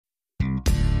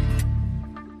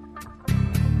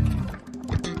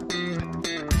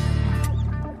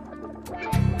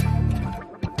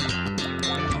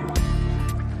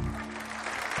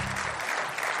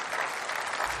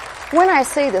When I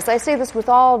say this with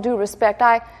all due respect.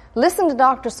 I listened to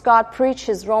Dr. Scott preach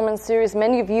his Romans series.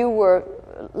 Many of you were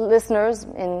listeners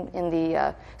in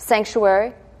the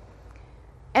sanctuary.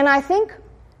 And I think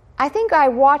I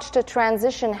watched a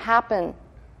transition happen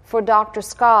for Dr.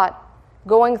 Scott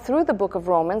going through the book of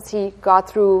Romans. He got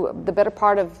through the better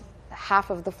part of half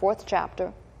of the 4th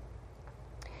chapter.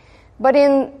 But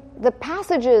in the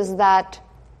passages that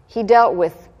he dealt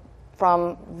with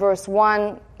from verse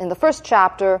 1 in the 1st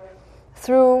chapter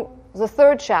through the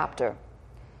 3rd chapter,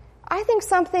 I think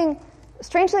something,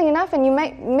 strangely enough,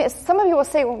 and some of you will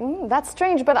say, well, that's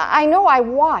strange, but I know I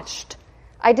watched.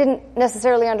 I didn't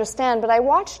necessarily understand, but I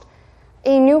watched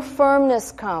a new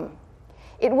firmness come.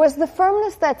 It was the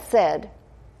firmness that said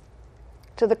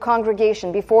to the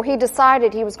congregation before he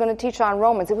decided he was going to teach on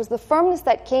Romans, it was the firmness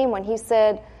that came when he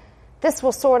said, this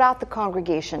will sort out the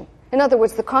congregation. In other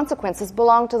words, the consequences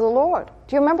belong to the Lord.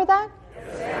 Do you remember that?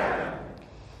 Yes.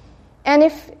 And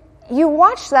if you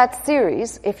watched that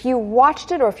series, if you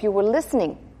watched it or if you were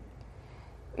listening,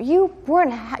 you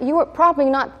were probably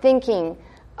not thinking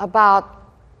about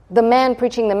the man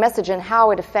preaching the message and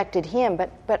how it affected him,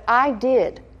 but I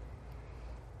did.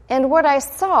 And what I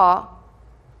saw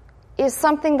is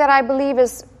something that I believe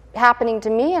is happening to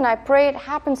me, and I pray it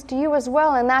happens to you as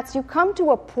well, and that's you come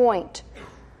to a point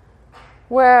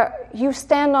where you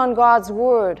stand on God's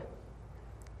Word,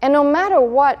 and no matter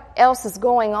what else is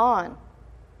going on,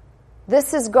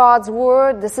 this is God's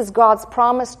Word, this is God's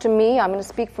promise to me. I'm going to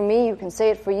speak for me, you can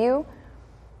say it for you.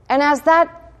 And as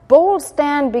that bold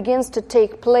stand begins to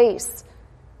take place,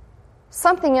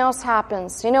 something else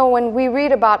happens. You know, when we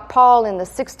read about Paul in the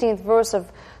 16th verse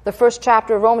of the 1st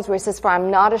chapter of Romans where he says, for I'm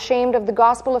not ashamed of the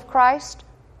gospel of Christ,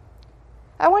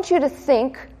 I want you to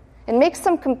think and make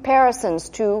some comparisons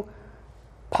to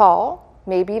Paul,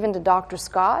 maybe even to Dr.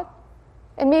 Scott,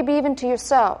 and maybe even to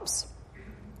yourselves.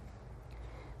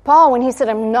 Paul, when he said,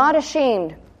 I'm not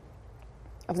ashamed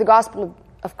of the gospel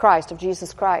of Christ, of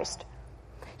Jesus Christ,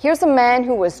 here's a man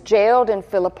who was jailed in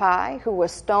Philippi, who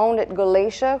was stoned at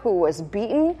Galatia, who was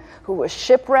beaten, who was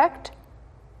shipwrecked.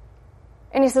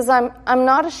 And he says, I'm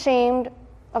not ashamed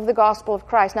of the gospel of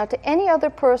Christ. Now, to any other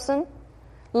person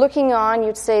looking on,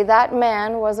 you'd say that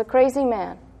man was a crazy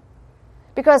man.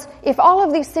 Because if all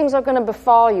of these things are going to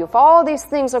befall you, if all these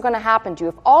things are going to happen to you,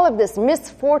 if all of this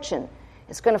misfortune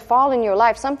is going to fall in your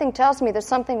life, something tells me there's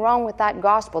something wrong with that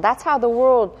gospel. That's how the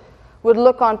world would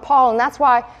look on Paul. And that's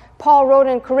why Paul wrote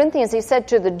in Corinthians, he said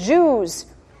to the Jews,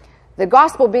 the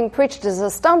gospel being preached is a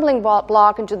stumbling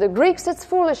block, and to the Greeks it's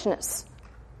foolishness.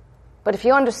 But if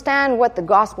you understand what the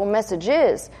gospel message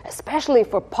is, especially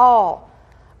for Paul,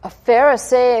 a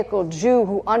Pharisaical Jew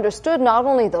who understood not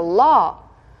only the law,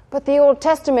 but the Old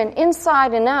Testament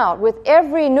inside and out, with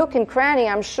every nook and cranny,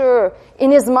 I'm sure, in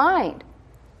his mind,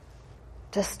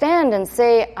 to stand and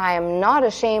say, I am not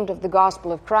ashamed of the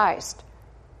gospel of Christ.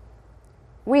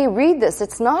 We read this,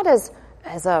 it's not as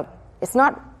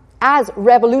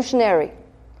revolutionary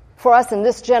for us in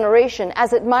this generation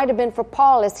as it might have been for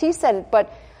Paul as he said it,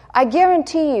 but I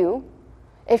guarantee you,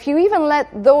 if you even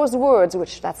let those words,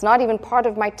 which that's not even part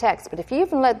of my text, but if you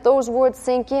even let those words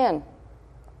sink in,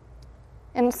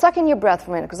 and suck in your breath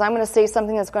for a minute, because I'm going to say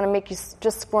something that's going to make you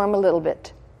just squirm a little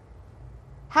bit.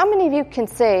 How many of you can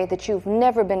say that you've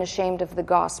never been ashamed of the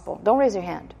gospel? Don't raise your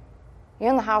hand. You're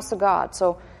in the house of God,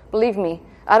 so believe me,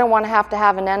 I don't want to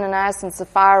have an Ananias and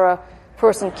Sapphira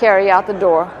person carry out the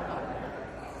door.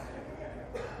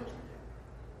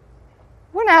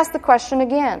 We're going to ask the question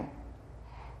again.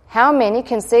 How many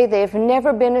can say they've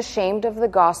never been ashamed of the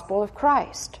gospel of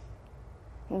Christ?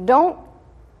 Don't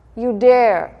you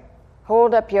dare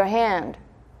hold up your hand,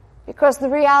 because the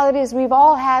reality is we've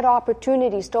all had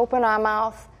opportunities to open our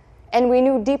mouth, and we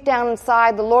knew deep down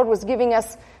inside the Lord was giving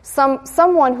us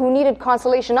someone who needed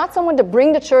consolation, not someone to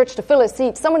bring to church to fill a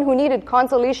seat, someone who needed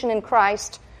consolation in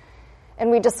Christ,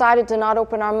 and we decided to not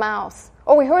open our mouth.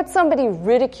 Or we heard somebody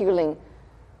ridiculing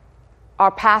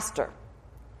our pastor.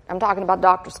 I'm talking about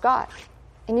Dr. Scott.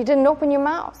 And you didn't open your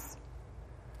mouth.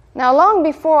 Now, long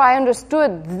before I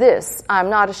understood this, I'm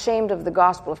not ashamed of the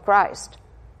gospel of Christ,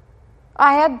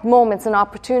 I had moments and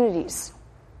opportunities.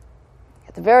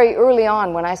 At the very early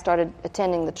on when I started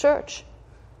attending the church,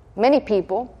 many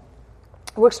people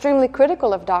were extremely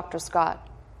critical of Dr. Scott.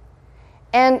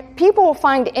 And people will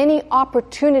find any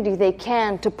opportunity they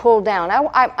can to pull down.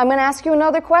 I'm going to ask you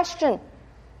another question.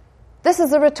 This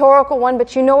is a rhetorical one,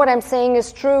 but you know what I'm saying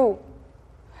is true.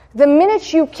 The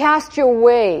minute you cast your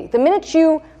way, the minute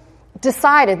you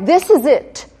decided, this is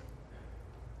it,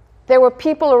 there were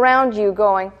people around you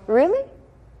going, really?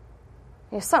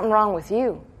 There's something wrong with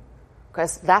you.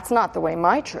 because that's not the way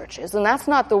my church is, and that's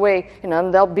not the way,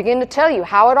 and they'll begin to tell you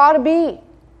how it ought to be.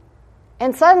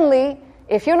 And suddenly,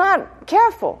 if you're not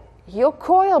careful, you'll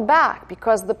coil back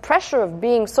because the pressure of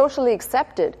being socially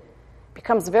accepted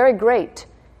becomes very great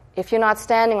if you're not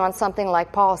standing on something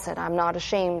like Paul said, I'm not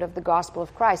ashamed of the gospel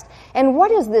of Christ. And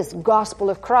what is this gospel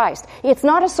of Christ? It's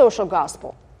not a social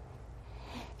gospel.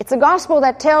 It's a gospel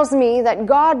that tells me that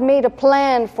God made a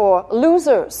plan for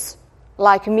losers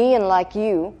like me and like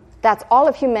you. That's all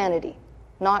of humanity,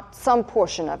 not some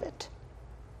portion of it.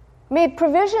 Made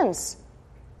provisions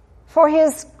for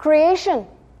His creation.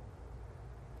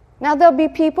 Now, there'll be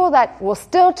people that will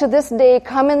still to this day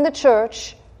come in the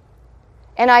church,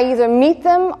 and I either meet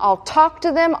them, I'll talk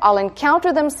to them, I'll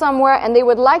encounter them somewhere, and they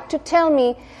would like to tell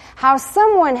me how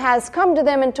someone has come to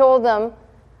them and told them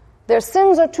their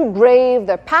sins are too grave,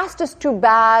 their past is too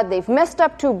bad, they've messed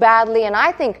up too badly, and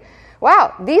I think,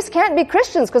 wow, these can't be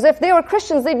Christians, because if they were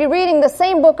Christians, they'd be reading the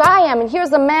same book I am, and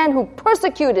here's a man who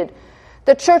persecuted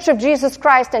the Church of Jesus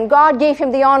Christ, and God gave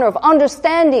him the honor of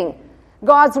understanding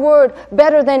God's Word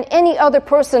better than any other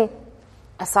person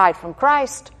aside from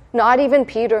Christ. Not even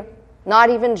Peter, not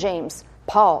even James,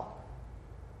 Paul.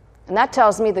 And that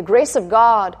tells me the grace of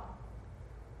God.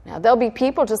 Now, there'll be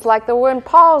people just like there were in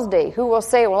Paul's day who will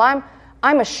say, well,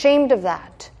 I'm ashamed of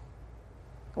that.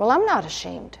 Well, I'm not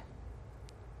ashamed.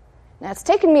 Now, it's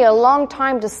taken me a long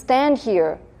time to stand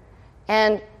here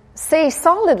and say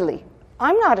solidly,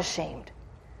 I'm not ashamed.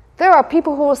 There are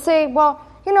people who will say, well,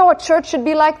 a church should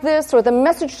be like this, or the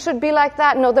message should be like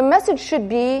that. No, the message should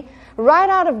be right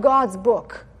out of God's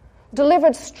book,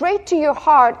 delivered straight to your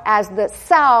heart as the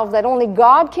salve that only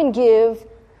God can give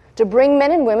to bring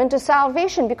men and women to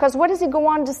salvation. Because what does he go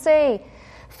on to say?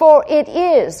 For it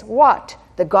is what?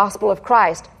 The gospel of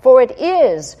Christ. For it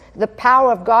is the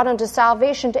power of God unto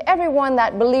salvation to everyone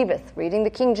that believeth. Reading the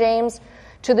King James,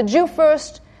 to the Jew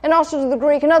first, and also to the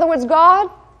Greek. In other words, God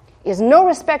is no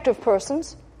respecter of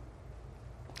persons.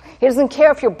 He doesn't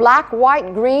care if you're black,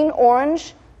 white, green,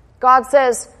 orange. God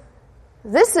says,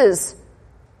 this is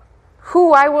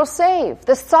who I will save.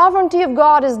 The sovereignty of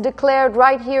God is declared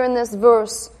right here in this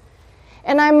verse.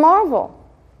 And I marvel.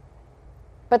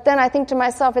 But then I think to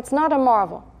myself, it's not a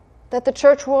marvel that the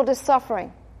church world is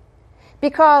suffering.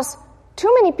 Because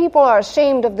too many people are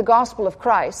ashamed of the gospel of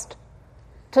Christ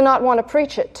to not want to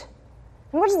preach it.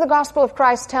 And what does the gospel of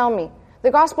Christ tell me?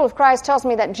 The gospel of Christ tells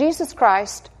me that Jesus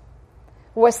Christ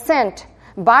was sent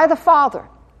by the Father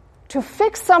to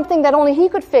fix something that only He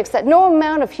could fix, that no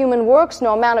amount of human works,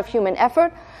 no amount of human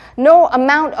effort, no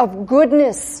amount of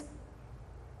goodness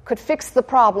could fix the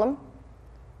problem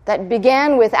that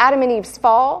began with Adam and Eve's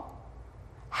fall,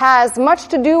 has much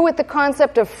to do with the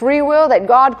concept of free will that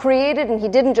God created, and He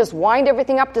didn't just wind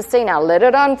everything up to say, now let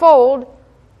it unfold,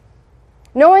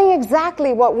 knowing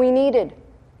exactly what we needed.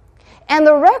 And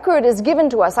the record is given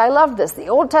to us. I love this. The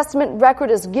Old Testament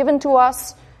record is given to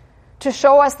us to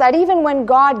show us that even when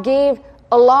God gave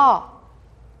a law,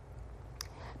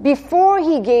 before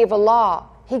He gave a law,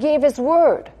 He gave His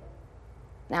word.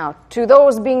 Now, to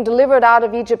those being delivered out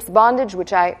of Egypt's bondage,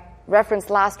 which I referenced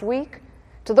last week,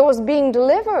 to those being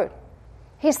delivered,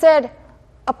 He said,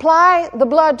 apply the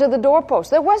blood to the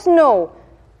doorpost. There was no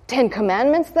 10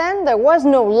 Commandments then. There was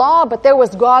no law, but there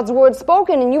was God's word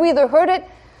spoken, and you either heard it,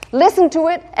 listened to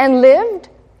it, and lived,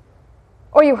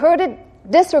 or you heard it,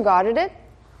 disregarded it,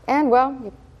 and, well,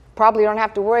 you probably don't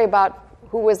have to worry about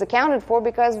who was accounted for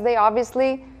because they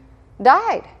obviously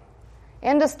died.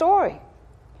 End of story.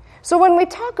 So when we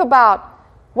talk about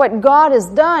what God has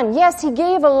done, yes, He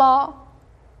gave a law,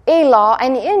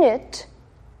 and in it,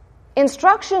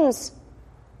 instructions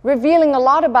revealing a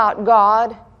lot about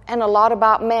God and a lot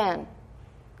about man.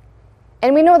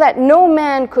 And we know that no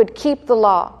man could keep the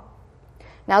law.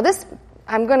 Now this,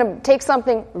 I'm going to take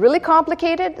something really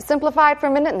complicated, simplify it for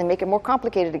a minute, and then make it more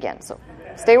complicated again. So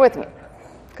stay with me,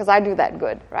 because I do that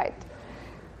good, right?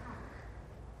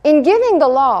 In giving the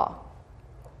law,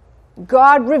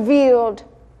 God revealed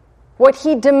what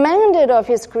He demanded of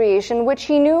His creation, which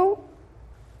He knew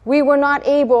we were not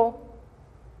able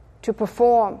to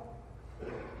perform.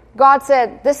 God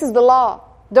said, this is the law.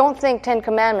 Don't think 10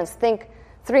 commandments. Think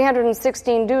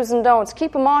 316 do's and don'ts.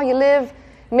 Keep them all, you live.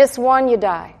 Miss one, you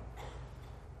die.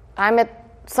 I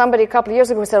met somebody a couple of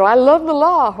years ago who said, I love the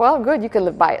law. Well, good, you can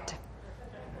live by it.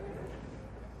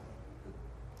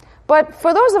 But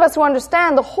for those of us who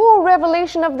understand, the whole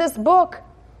revelation of this book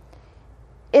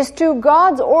is to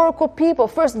God's oracle people,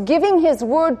 first giving His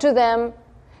word to them,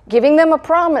 giving them a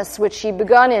promise, which He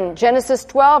begun in Genesis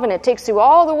 12, and it takes you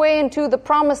all the way into the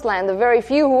promised land, the very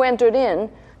few who entered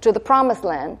in to the promised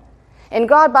land. And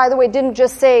God, by the way, didn't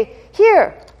just say,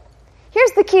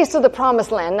 here's the keys to the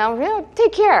promised land. Now,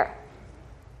 take care.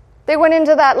 They went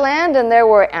into that land, and there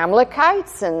were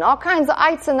Amalekites and all kinds of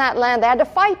ites in that land. They had to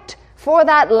fight for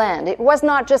that land. It was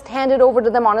not just handed over to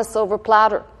them on a silver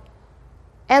platter.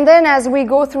 And then as we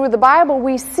go through the Bible,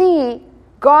 we see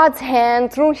God's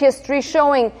hand through history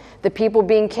showing the people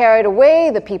being carried away,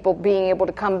 the people being able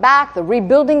to come back, the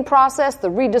rebuilding process, the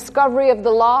rediscovery of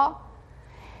the law.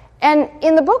 And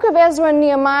in the book of Ezra and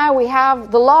Nehemiah, we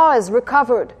have the law is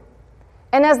recovered.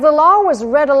 And as the law was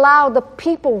read aloud, the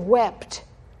people wept.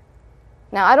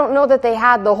 Now, I don't know that they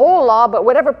had the whole law, but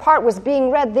whatever part was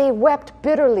being read, they wept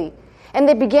bitterly. And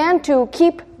they began to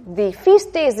keep the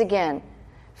feast days again,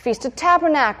 Feast of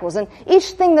Tabernacles, and each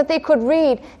thing that they could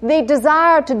read, they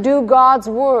desired to do God's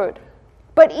word.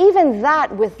 But even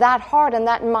that, with that heart and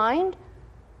that mind,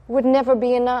 would never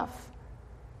be enough.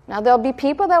 Now, there'll be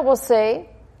people that will say,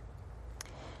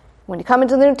 when you come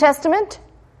into the New Testament,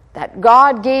 that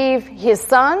God gave His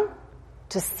Son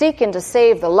to seek and to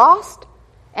save the lost.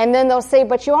 And then they'll say,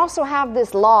 but you also have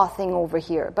this law thing over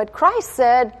here. But Christ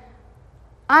said,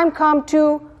 I'm come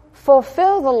to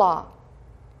fulfill the law.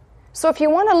 So if you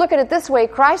want to look at it this way,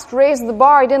 Christ raised the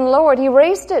bar. He didn't lower it. He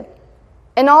raised it.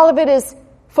 And all of it is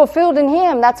fulfilled in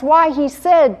Him. That's why He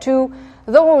said to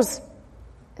those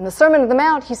in the Sermon on the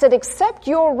Mount, He said, except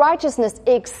your righteousness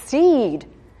exceed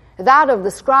that of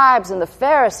the scribes and the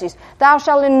Pharisees, thou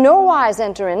shalt in no wise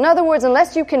enter in. In other words,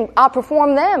 unless you can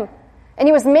outperform them. And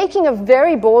He was making a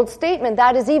very bold statement.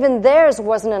 That is, even theirs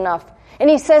wasn't enough. And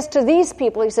He says to these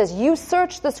people, He says, you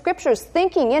search the Scriptures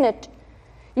thinking in it,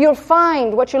 you'll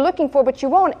find what you're looking for, but you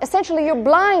won't. Essentially, you're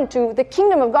blind to the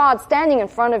kingdom of God standing in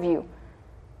front of you.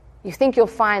 You think you'll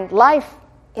find life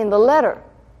in the letter.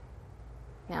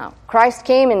 Now, Christ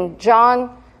came in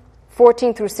John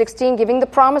 14 through 16, giving the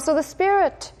promise of the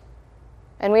Spirit.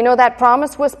 And we know that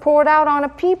promise was poured out on a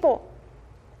people.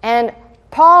 And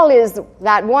Paul is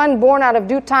that one born out of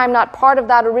due time, not part of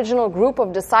that original group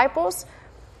of disciples,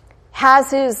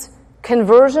 has his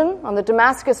conversion on the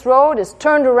Damascus Road, is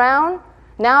turned around,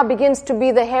 now begins to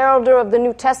be the heralder of the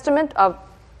New Testament, of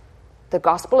the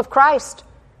gospel of Christ.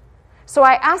 So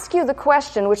I ask you the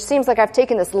question, which seems like I've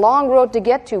taken this long road to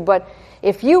get to, but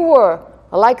if you were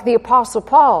like the Apostle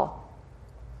Paul,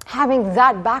 having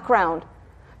that background,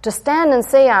 to stand and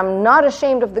say, I'm not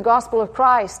ashamed of the gospel of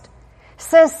Christ,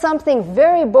 says something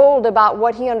very bold about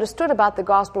what he understood about the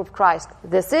gospel of Christ.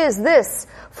 This is this,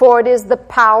 for it is the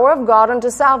power of God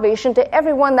unto salvation to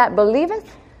everyone that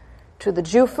believeth, to the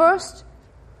Jew first,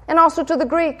 and also to the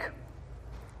Greek.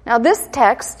 Now this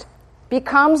text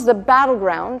becomes the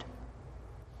battleground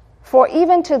for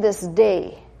even to this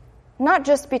day, not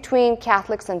just between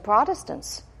Catholics and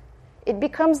Protestants. It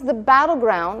becomes the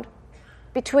battleground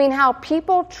between how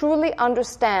people truly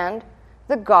understand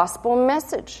the gospel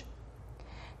message.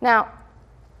 Now,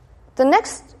 the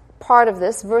next part of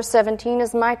this, verse 17,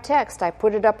 is my text. I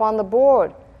put it up on the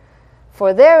board.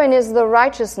 For therein is the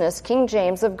righteousness, King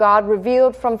James, of God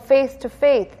revealed from faith to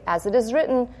faith. As it is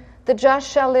written, the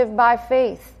just shall live by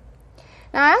faith.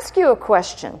 Now, I ask you a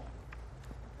question.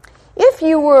 If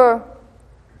you were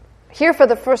here for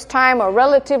the first time, a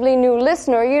relatively new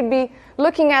listener, you'd be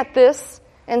looking at this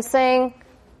and saying,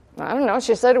 I don't know,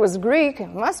 she said it was Greek.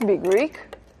 It must be Greek.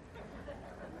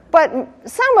 But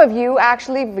some of you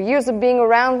actually, for years of being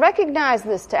around, recognize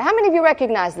this text. How many of you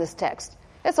recognize this text?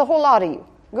 It's a whole lot of you.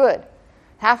 Good.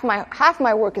 Half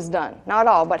my work is done. Not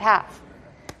all, but half.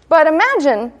 But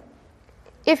imagine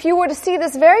if you were to see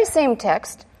this very same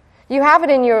text. You have it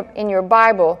in your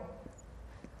Bible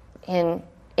in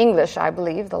English, I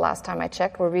believe. The last time I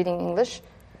checked, we're reading English.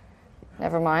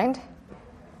 Never mind.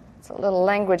 It's a little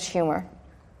language humor.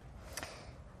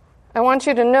 I want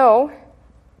you to know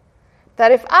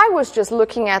that if I was just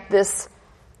looking at this,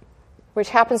 which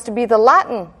happens to be the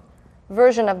Latin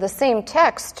version of the same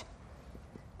text,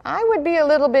 I would be a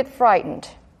little bit frightened.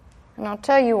 And I'll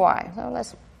tell you why. So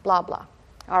let's blah, blah.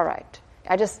 All right.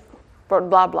 I just wrote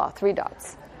blah, blah, 3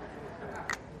 dots.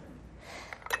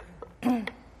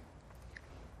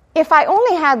 If I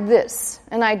only had this,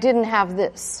 and I didn't have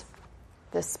this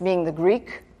being the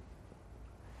Greek,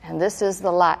 and this is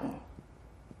the Latin.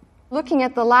 Looking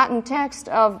at the Latin text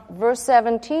of verse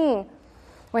 17,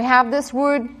 we have this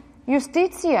word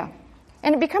justitia.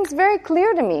 And it becomes very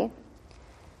clear to me.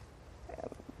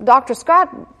 Dr.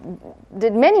 Scott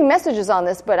did many messages on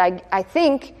this, but I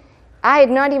think I had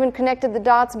not even connected the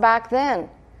dots back then.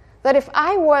 That if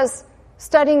I was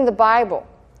studying the Bible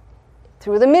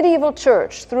through the medieval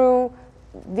church, through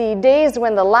the days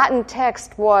when the Latin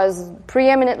text was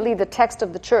preeminently the text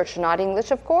of the church, not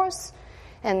English, of course,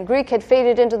 and Greek had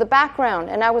faded into the background.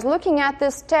 And I was looking at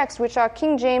this text, which our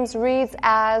King James reads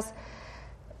as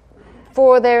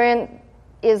for therein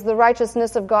is the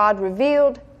righteousness of God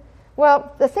revealed.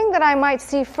 Well, the thing that I might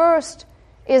see first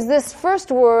is this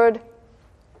first word,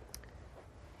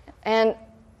 and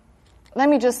let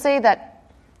me just say that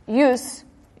jus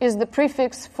is the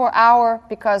prefix for our,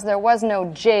 because there was no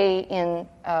J in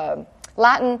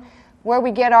Latin, where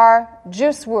we get our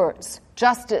jus words,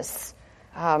 justice.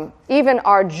 Even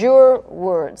our jur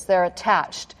words, they're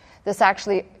attached. This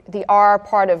actually, the R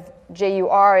part of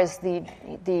jur is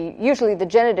usually the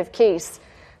genitive case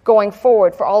going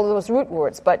forward for all of those root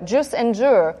words. But jus and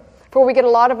jur, where we get a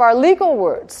lot of our legal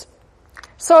words.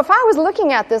 So if I was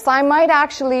looking at this, I might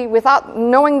actually, without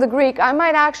knowing the Greek, I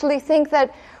might actually think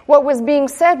that what was being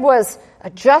said was a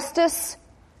justice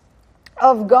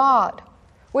of God,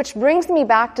 which brings me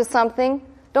back to something.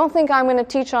 Don't think I'm going to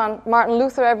teach on Martin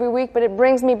Luther every week, but it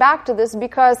brings me back to this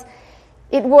because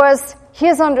it was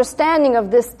his understanding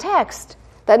of this text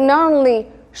that not only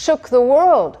shook the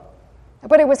world,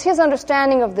 but it was his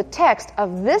understanding of the text,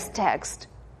 of this text,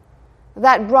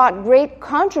 that brought great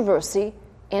controversy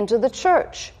into the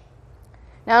church.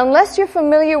 Now, unless you're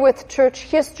familiar with church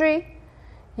history,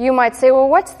 you might say, well,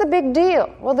 what's the big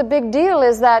deal? Well, the big deal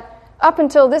is that up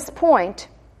until this point,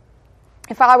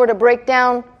 if I were to break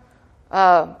down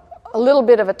a little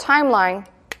bit of a timeline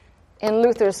in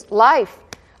Luther's life,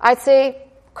 I'd say,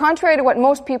 contrary to what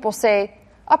most people say,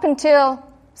 up until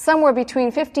somewhere between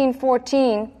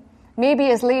 1514,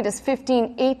 maybe as late as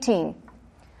 1518.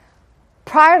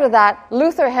 Prior to that,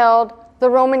 Luther held the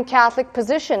Roman Catholic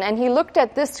position, and he looked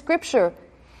at this scripture,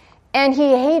 and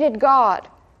he hated God,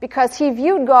 because he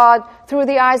viewed God through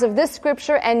the eyes of this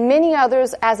scripture and many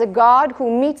others as a God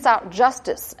who metes out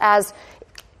justice, as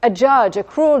a judge, a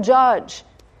cruel judge.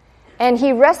 And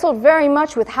he wrestled very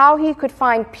much with how he could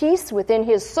find peace within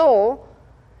his soul,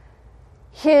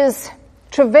 his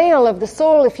travail of the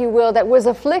soul, if you will, that was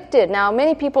afflicted. Now,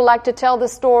 many people like to tell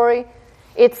this story.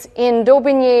 It's in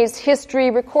Daubigny's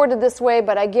history recorded this way,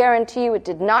 but I guarantee you it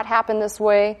did not happen this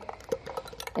way.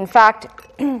 In fact,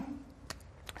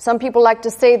 some people like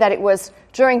to say that it was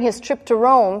during his trip to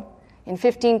Rome in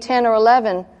 1510 or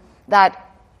 11 that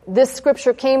this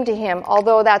scripture came to him,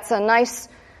 although that's a nice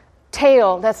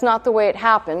tale, that's not the way it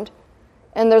happened.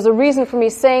 And there's a reason for me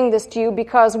saying this to you,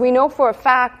 because we know for a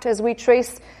fact, as we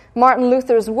trace Martin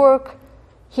Luther's work,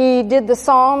 he did the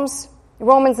Psalms,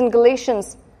 Romans and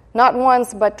Galatians, not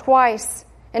once but twice.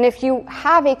 And if you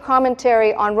have a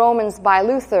commentary on Romans by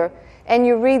Luther, and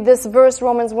you read this verse,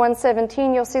 Romans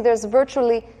 1:17, you'll see there's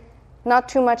virtually not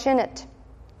too much in it.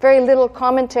 Very little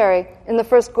commentary in the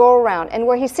first go-around. And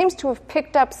where he seems to have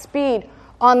picked up speed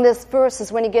on this verse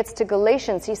is when he gets to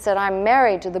Galatians. He said, I'm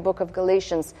married to the book of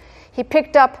Galatians. He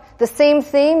picked up the same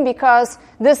theme because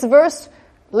this verse,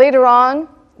 later on,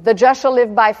 the just shall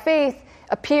live by faith,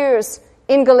 appears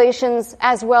in Galatians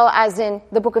as well as in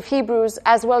the book of Hebrews,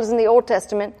 as well as in the Old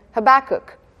Testament,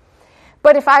 Habakkuk.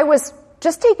 But if I was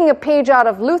just taking a page out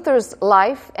of Luther's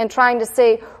life and trying to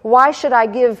say, why should I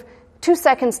give 2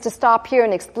 seconds to stop here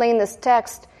and explain this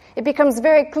text, it becomes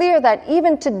very clear that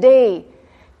even today,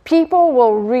 people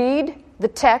will read the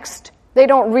text. They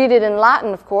don't read it in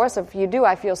Latin, of course. If you do,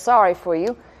 I feel sorry for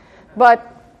you. But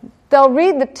they'll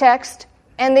read the text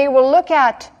and they will look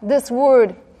at this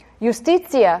word,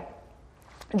 justitia,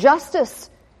 justice,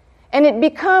 and it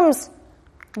becomes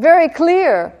very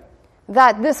clear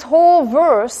that this whole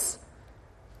verse,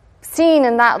 seen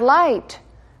in that light,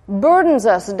 burdens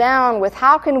us down with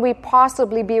how can we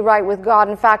possibly be right with God.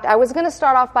 In fact, I was going to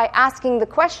start off by asking the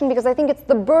question because I think it's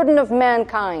the burden of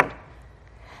mankind.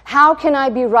 How can I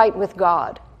be right with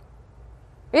God?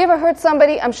 Have you ever heard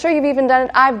somebody, I'm sure you've even done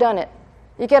it, I've done it.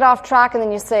 You get off track and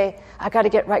then you say, I got to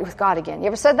get right with God again. You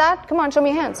ever said that? Come on, show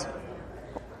me your hands.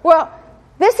 Well,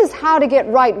 this is how to get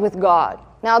right with God.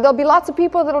 Now, there'll be lots of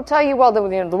people that'll tell you, well,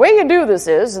 the way you do this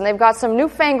is, and they've got some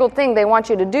newfangled thing they want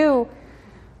you to do,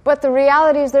 but the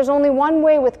reality is there's only one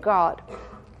way with God.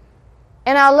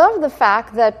 And I love the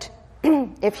fact that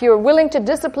if you're willing to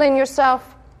discipline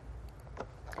yourself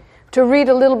to read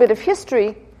a little bit of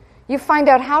history, you find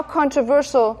out how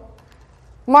controversial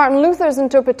Martin Luther's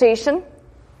interpretation,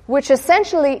 which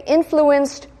essentially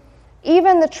influenced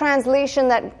even the translation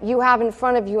that you have in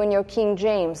front of you in your King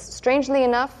James. Strangely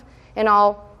enough, and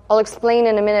I'll explain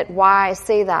in a minute why I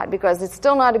say that, because it's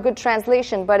still not a good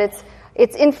translation, but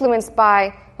it's influenced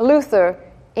by Luther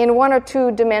in one or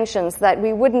two dimensions that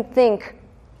we wouldn't think.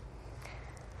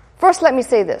 First, let me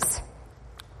say this.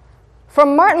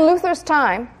 From Martin Luther's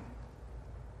time,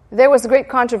 there was great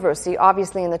controversy,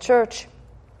 obviously, in the church,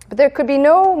 but there could be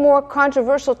no more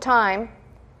controversial time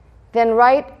than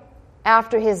right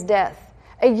after his death.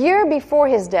 A year before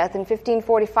his death, in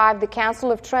 1545, the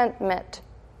Council of Trent met.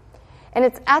 And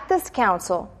it's at this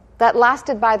council that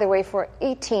lasted, by the way, for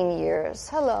 18 years.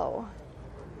 Hello.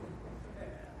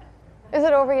 Is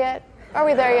it over yet? Are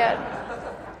we there yet?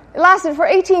 It lasted for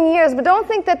 18 years, but don't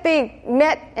think that they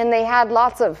met and they had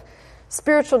lots of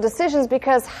spiritual decisions,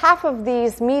 because half of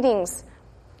these meetings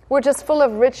were just full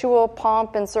of ritual,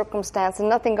 pomp, and circumstance, and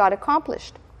nothing got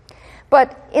accomplished.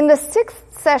 But in the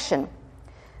 6th session,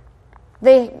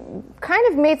 they kind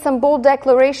of made some bold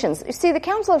declarations. You see, the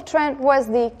Council of Trent was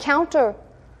the counter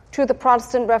to the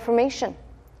Protestant Reformation.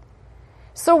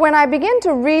 So when I begin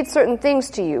to read certain things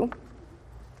to you,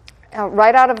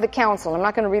 right out of the council, I'm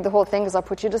not going to read the whole thing because I'll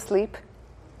put you to sleep,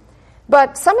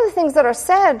 but some of the things that are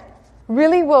said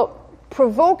really will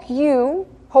provoke you,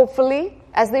 hopefully,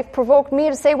 as they've provoked me,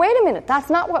 to say, wait a minute, that's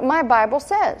not what my Bible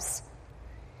says.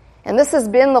 And this has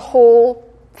been the whole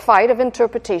fight of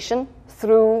interpretation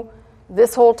through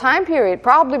this whole time period,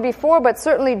 probably before, but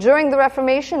certainly during the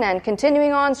Reformation and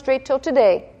continuing on straight till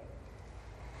today.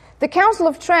 The Council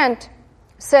of Trent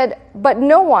said, but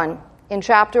no one, in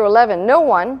chapter 11, no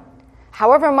one,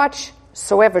 however much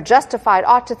soever justified,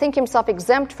 ought to think himself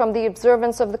exempt from the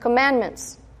observance of the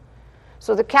commandments.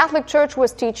 So the Catholic Church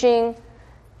was teaching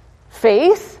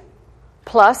faith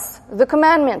plus the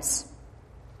commandments.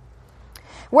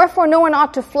 Wherefore no one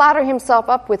ought to flatter himself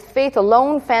up with faith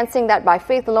alone, fancying that by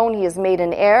faith alone he is made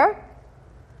an heir,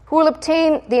 who will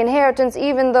obtain the inheritance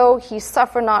even though he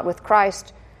suffer not with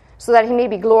Christ, so that he may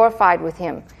be glorified with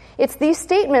him. It's these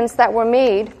statements that were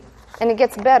made, and it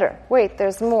gets better. Wait,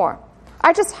 there's more.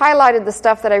 I just highlighted the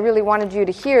stuff that I really wanted you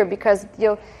to hear, because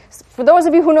for those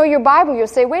of you who know your Bible, you'll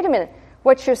say, wait a minute,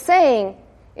 what you're saying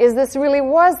is this really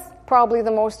was probably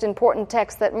the most important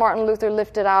text that Martin Luther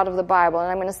lifted out of the Bible. And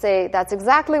I'm going to say that's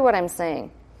exactly what I'm saying.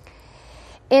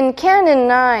 In Canon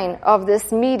 9 of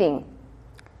this meeting,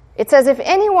 it says, if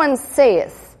anyone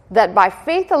saith that by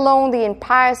faith alone the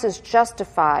impious is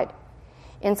justified,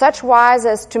 in such wise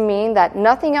as to mean that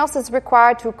nothing else is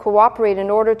required to cooperate in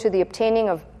order to the obtaining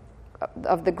of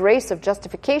the grace of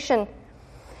justification,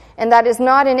 and that is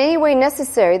not in any way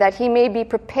necessary that he may be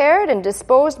prepared and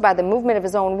disposed by the movement of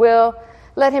his own will,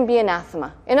 let him be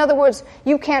anathema. In other words,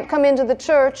 you can't come into the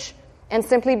church and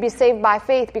simply be saved by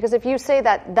faith, because if you say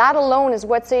that that alone is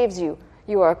what saves you,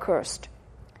 you are accursed.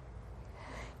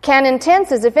 Canon 10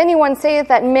 says, if anyone saith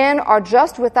that men are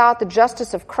just without the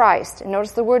justice of Christ, and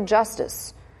notice the word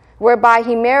justice, whereby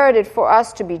he merited for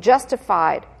us to be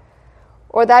justified,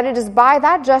 or that it is by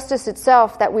that justice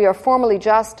itself that we are formally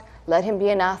just, let him be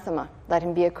anathema, let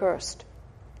him be accursed.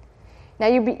 Now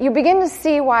you begin to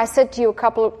see why I said to you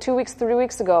 2 weeks, 3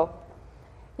 weeks ago,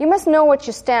 you must know what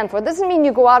you stand for. It doesn't mean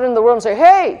you go out in the world and say,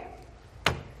 hey,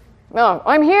 no,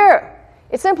 I'm here.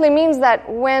 It simply means that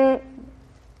when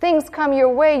things come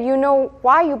your way, you know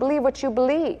why you believe what you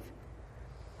believe.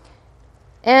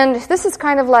 And this is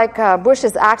kind of like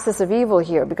Bush's axis of evil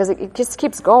here, because it just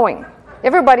keeps going.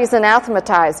 Everybody's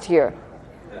anathematized here.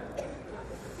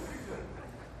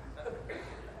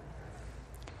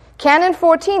 Canon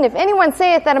 14, if anyone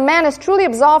saith that a man is truly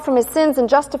absolved from his sins and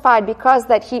justified because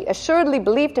that he assuredly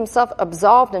believed himself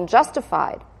absolved and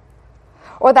justified,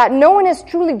 or that no one is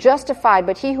truly justified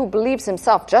but he who believes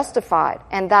himself justified,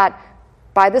 and that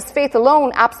by this faith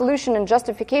alone absolution and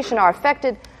justification are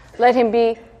effected, let him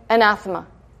be anathema.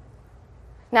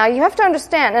 Now you have to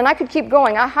understand, and I could keep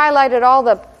going, I highlighted all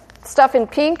the stuff in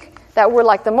pink that were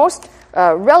like the most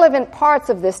relevant parts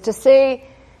of this to say,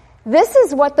 this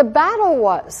is what the battle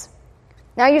was.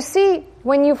 Now you see,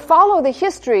 when you follow the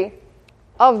history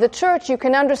of the church, you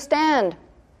can understand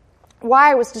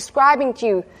why I was describing to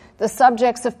you the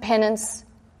subjects of penance,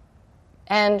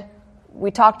 and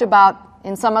we talked about,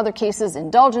 in some other cases,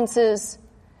 indulgences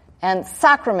and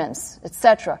sacraments,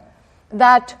 etc.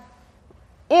 That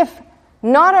if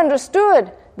not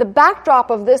understood, the backdrop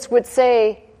of this would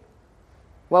say,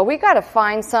 well, we got to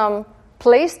find some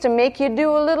place to make you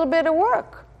do a little bit of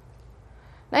work.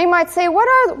 Now you might say,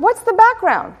 what's the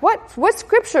background? What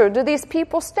scripture do these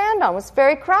people stand on? It's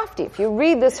very crafty. If you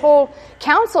read this whole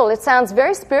council, it sounds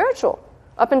very spiritual.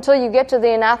 Up until you get to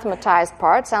the anathematized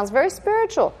part, it sounds very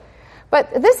spiritual.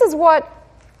 But this is what,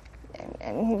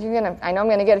 and I know I'm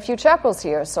going to get a few chuckles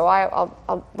here, so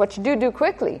I'll what you do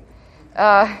quickly.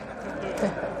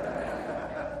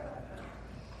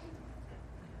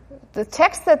 The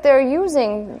text that they're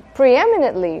using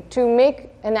preeminently to make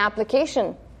an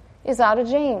application is out of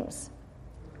James.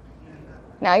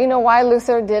 Now you know why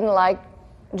Luther didn't like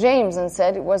James and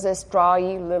said it was a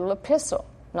strawy little epistle,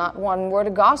 not one word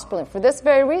of gospel. And for this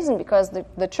very reason, because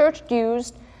the church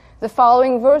used the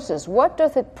following verses. What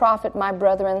doth it profit, my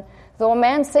brethren, though a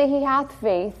man say he hath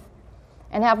faith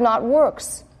and have not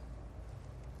works?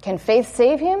 Can faith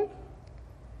save him?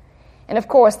 And of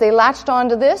course, they latched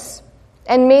onto this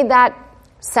and made that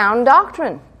sound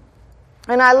doctrine.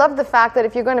 And I love the fact that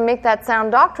if you're going to make that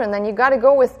sound doctrine, then you've got to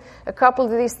go with a couple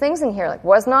of these things in here. Like,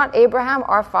 was not Abraham,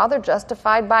 our father,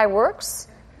 justified by works?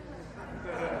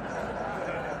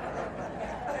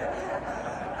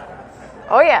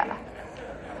 Oh, yeah.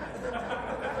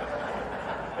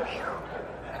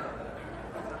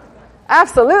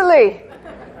 Absolutely.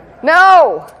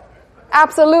 No,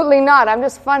 absolutely not. I'm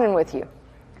just funning with you.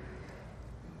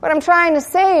 What I'm trying to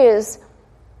say is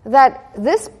that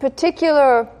this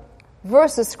particular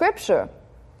verse of Scripture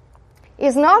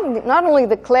is not only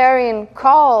the clarion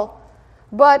call,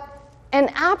 but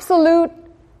an absolute,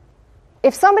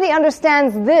 if somebody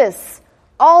understands this,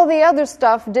 all the other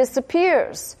stuff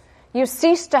disappears. You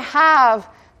cease to have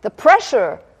the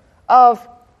pressure of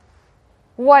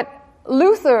what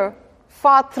Luther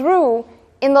fought through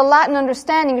in the Latin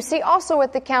understanding. You see, also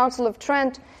at the Council of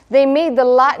Trent, they made the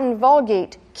Latin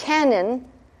Vulgate canon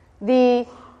the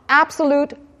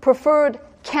absolute preferred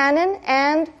canon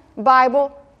and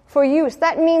Bible for use.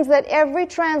 That means that every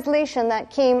translation that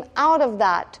came out of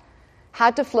that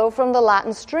had to flow from the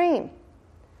Latin stream.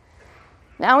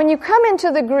 Now, when you come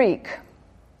into the Greek,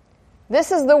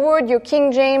 this is the word your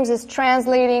King James is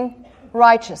translating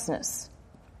righteousness.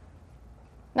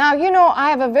 Now, you know, I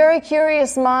have a very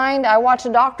curious mind. I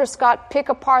watched Dr. Scott pick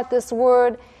apart this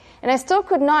word, and I still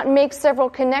could not make several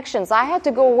connections. I had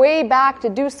to go way back to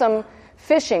do some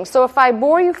fishing. So if I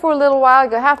bore you for a little while,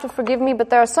 you'll have to forgive me, but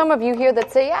there are some of you here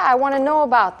that say, yeah, I want to know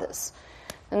about this.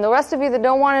 And the rest of you that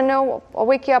don't want to know, I'll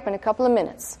wake you up in a couple of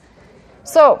minutes.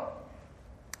 So,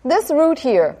 this root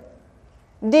here,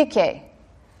 dike,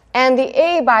 and the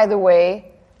A, by the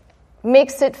way,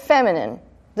 makes it feminine.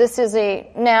 This is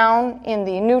a noun in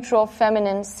the neutral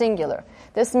feminine singular.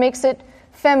 This makes it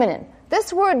feminine.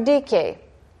 This word dike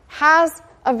has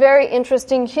a very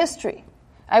interesting history.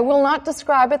 I will not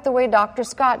describe it the way Dr.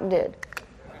 Scott did.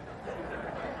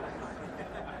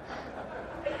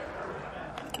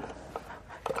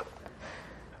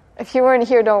 If you weren't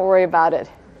here, don't worry about it.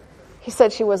 He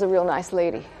said she was a real nice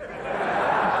lady.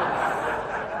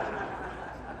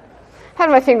 Had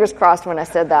my fingers crossed when I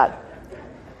said that.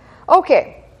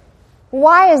 Okay,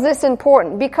 why is this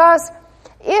important? Because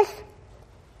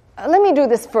let me do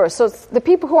this first. So the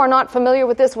people who are not familiar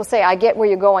with this will say, I get where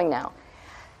you're going now.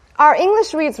 Our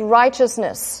English reads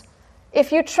righteousness.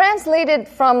 If you translated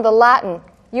from the Latin,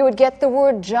 you would get the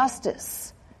word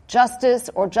justice. Justice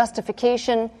or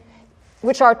justification,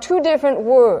 which are two different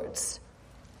words.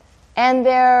 And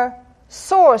their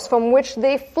source from which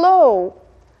they flow,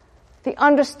 the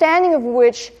understanding of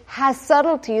which has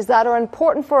subtleties that are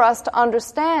important for us to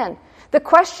understand. The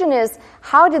question is,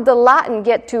 how did the Latin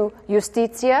get to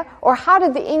justitia, or how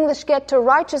did the English get to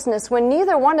righteousness when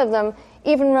neither one of them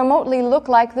even remotely look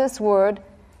like this word,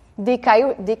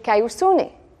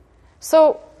 dikaiosune?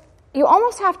 So you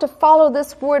almost have to follow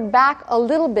this word back a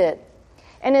little bit.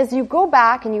 And as you go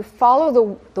back and you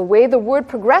follow the way the word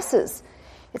progresses,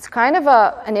 it's kind of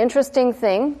an interesting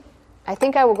thing. I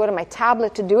think I will go to my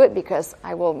tablet to do it because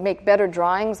I will make better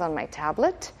drawings on my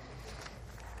tablet.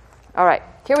 All right,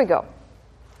 here we go.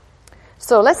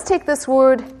 So let's take this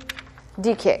word,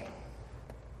 dike.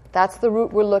 That's the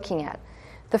root we're looking at.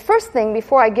 The first thing,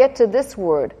 before I get to this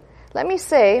word, let me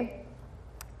say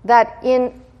that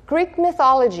in Greek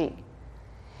mythology,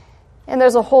 and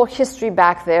there's a whole history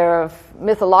back there of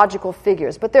mythological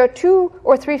figures, but there are 2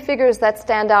 or 3 figures that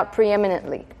stand out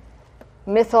preeminently.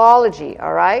 Mythology,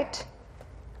 all right?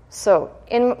 So,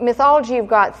 in mythology, you've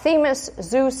got Themis,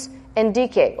 Zeus, and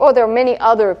Dike. Oh, there are many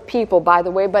other people, by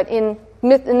the way, but in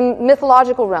the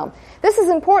mythological realm. This is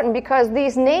important because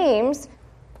these names,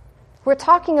 we're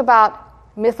talking about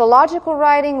mythological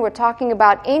writing, we're talking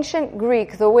about ancient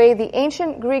Greek, the way the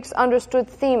ancient Greeks understood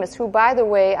Themis, who, by the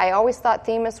way, I always thought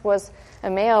Themis was a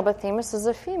male, but Themis is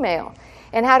a female.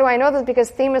 And how do I know this?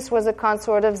 Because Themis was a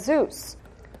consort of Zeus.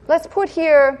 Let's put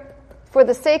here, for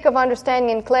the sake of understanding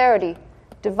and clarity,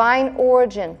 divine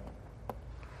origin.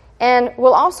 And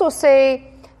we'll also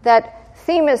say that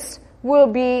Themis will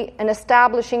be an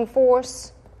establishing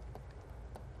force.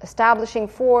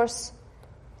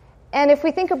 And if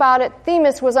we think about it,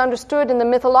 Themis was understood in the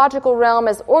mythological realm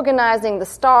as organizing the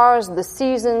stars, the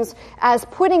seasons, as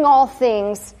putting all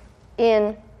things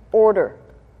in order.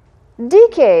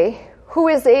 Dike, who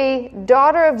is a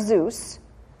daughter of Zeus,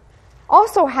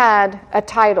 also had a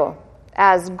title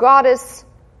as goddess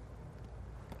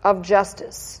of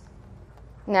justice.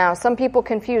 Now, some people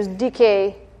confuse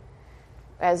Dike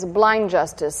as blind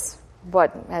justice,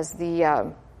 but as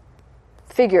the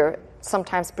figure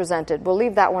sometimes presented. We'll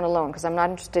leave that one alone because I'm not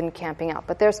interested in camping out.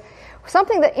 But there's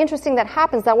something interesting that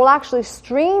happens that will actually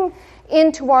stream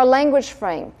into our language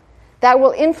frame that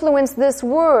will influence this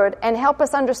word and help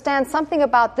us understand something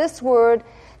about this word,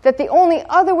 that the only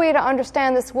other way to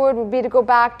understand this word would be to go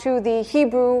back to the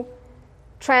Hebrew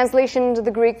translation into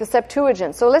the Greek, the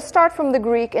Septuagint. So let's start from the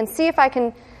Greek and see if I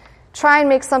can try and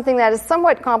make something that is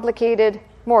somewhat complicated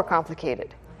more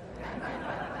complicated.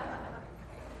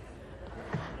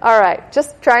 All right,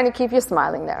 just trying to keep you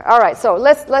smiling there. All right, so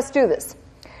let's do this.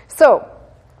 So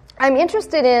I'm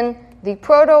interested in the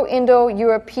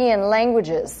Proto-Indo-European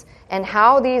languages and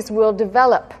how these will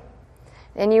develop.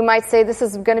 And you might say this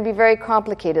is going to be very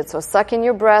complicated, so suck in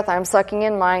your breath, I'm sucking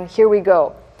in mine, here we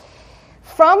go.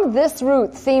 From this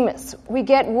root, themis, we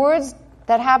get words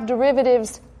that have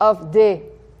derivatives of de.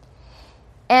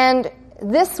 And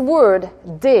this word,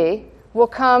 de, will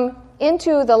come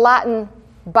into the Latin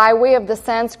by way of the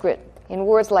Sanskrit in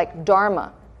words like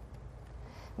dharma.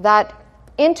 That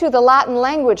into the Latin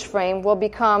language frame will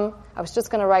become, I was just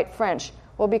going to write French,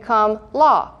 will become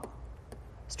law,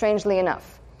 strangely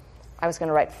enough. I was going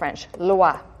to write French,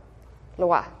 loi.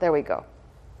 Loi, there we go.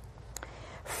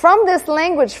 From this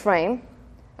language frame,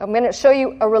 I'm going to show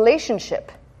you a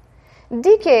relationship.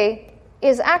 Dike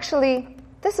is actually,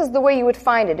 this is the way you would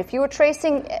find it. If you were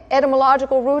tracing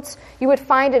etymological roots, you would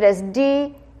find it as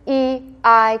D-E-I-K.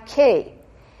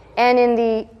 And in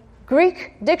the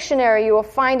Greek dictionary, you will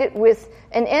find it with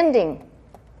an ending,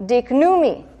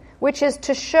 diknoumi, which is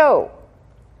to show.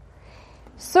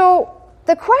 So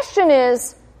the question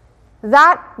is,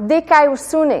 that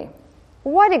dikaiosune,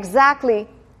 what exactly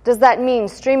does that mean,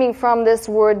 streaming from this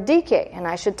word dike? And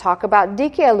I should talk about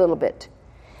dike a little bit.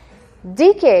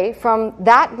 Dike, from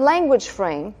that language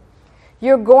frame,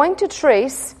 you're going to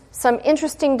trace some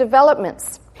interesting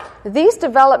developments. These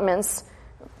developments,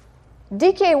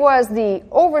 dike was the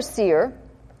overseer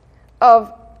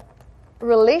of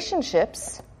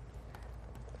relationships,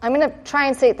 I'm going to try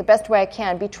and say it the best way I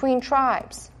can, between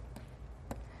tribes.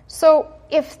 So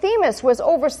if Themis was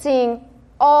overseeing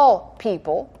all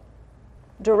people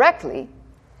directly,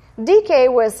 Dike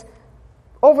was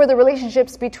over the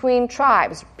relationships between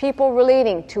tribes, people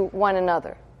relating to one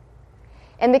another.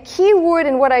 And the key word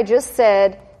in what I just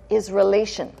said is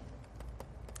relation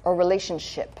or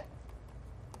relationship.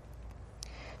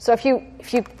 So if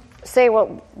you say,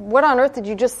 well, what on earth did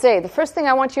you just say? The first thing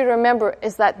I want you to remember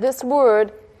is that this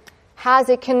word has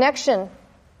a connection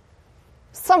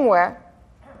somewhere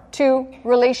to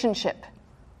relationship.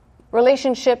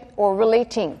 Relationship or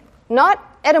relating. Not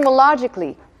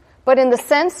etymologically, but in the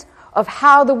sense of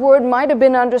how the word might have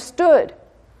been understood.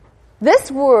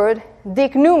 This word,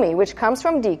 diknoumi, which comes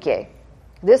from dike,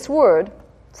 this word,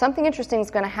 something interesting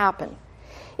is going to happen.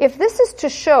 If this is to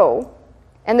show,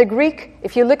 and the Greek,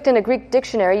 if you looked in a Greek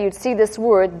dictionary, you'd see this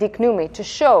word, diknoumi, to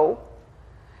show.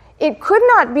 It could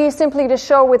not be simply to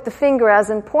show with the finger as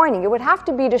in pointing. It would have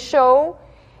to be to show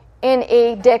in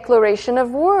a declaration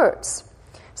of words.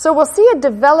 So we'll see a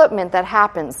development that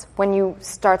happens when you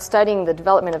start studying the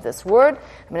development of this word.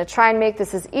 I'm going to try and make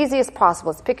this as easy as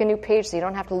possible. Let's pick a new page so you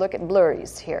don't have to look at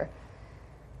blurries here.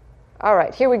 All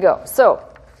right, here we go. So,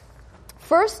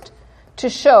 first, to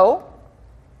show,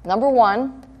 number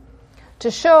one,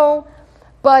 to show,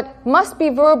 but must be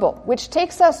verbal, which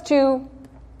takes us to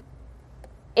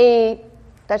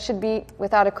that should be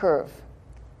without a curve.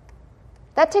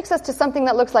 That takes us to something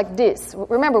that looks like dis.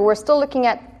 Remember, we're still looking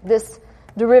at this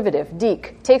derivative,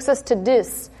 dik, takes us to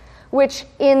dis, which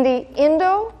in the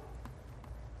Indo-Iranian,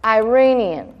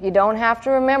 you don't have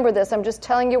to remember this, I'm just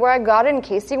telling you where I got it in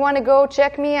case you want to go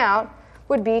check me out,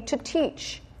 would be to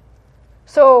teach.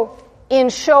 So, in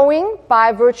showing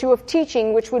by virtue of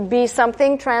teaching, which would be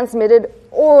something transmitted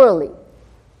orally.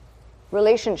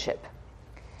 Relationship.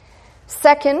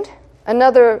 Second,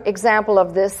 another example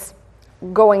of this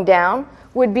going down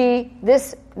would be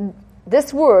this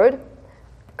word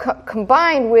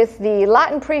combined with the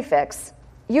Latin prefix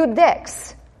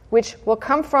iudex, which will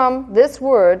come from this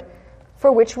word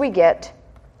for which we get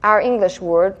our English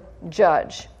word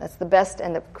judge. That's the best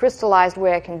and the crystallized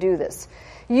way I can do this.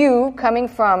 You coming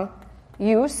from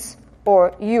ius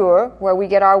or iur, where we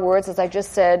get our words, as I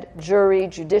just said, jury,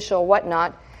 judicial,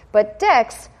 whatnot, but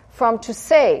dex from to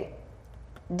say,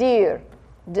 dire,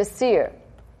 decere,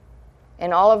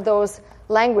 and all of those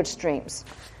language streams.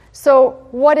 So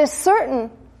what is certain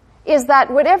is that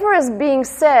whatever is being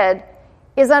said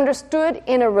is understood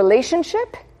in a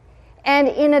relationship and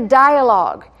in a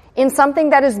dialogue, in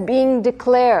something that is being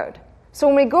declared. So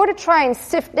when we go to try and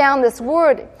sift down this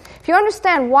word, if you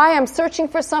understand why I'm searching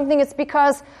for something, it's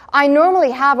because I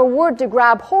normally have a word to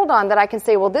grab hold on that I can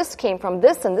say, well, this came from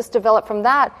this and this developed from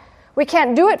that. We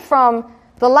can't do it from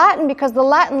the Latin because the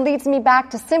Latin leads me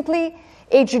back to simply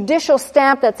a judicial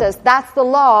stamp that says, that's the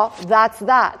law, that's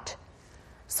that.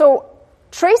 So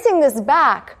tracing this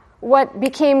back, what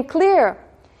became clear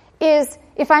is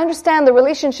if I understand the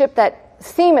relationship that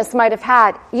Themis might have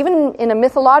had, even in a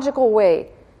mythological way,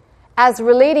 as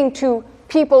relating to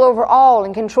people overall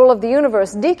in control of the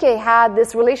universe, Dike had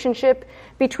this relationship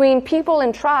between people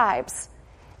and tribes.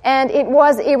 And it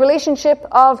was a relationship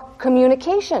of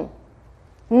communication.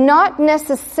 Not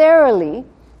necessarily,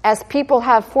 as people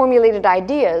have formulated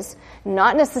ideas,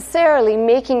 not necessarily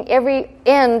making every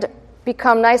end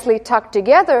become nicely tucked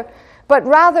together, but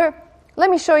rather, let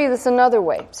me show you this another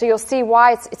way. So you'll see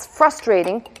why it's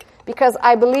frustrating, because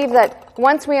I believe that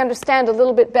once we understand a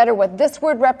little bit better what this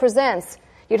word represents,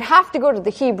 you'd have to go to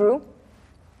the Hebrew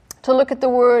to look at the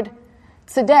word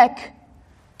tzedek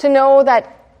to know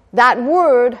that that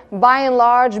word, by and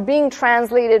large, being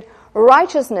translated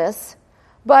righteousness,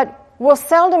 but will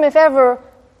seldom, if ever,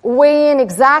 weigh in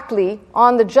exactly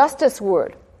on the justice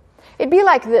word. It'd be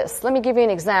like this. Let me give you an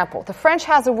example. The French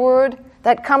has a word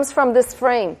that comes from this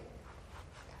frame.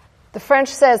 The French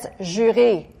says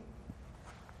jurer.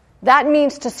 That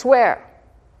means to swear.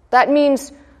 That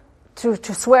means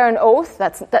to swear an oath.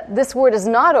 This word is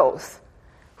not oath.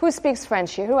 Who speaks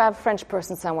French here? Who have a French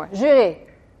person somewhere? Jurer.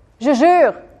 Je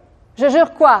jure. Je jure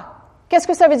quoi? Qu'est-ce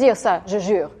que ça veut dire ça? Je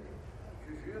jure.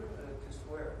 Je jure, to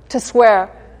swear. To swear.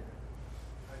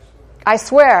 I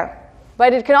swear.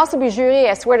 But it can also be jurer.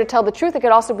 I swear to tell the truth. It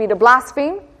could also be to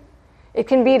blaspheme. It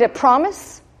can be to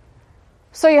promise.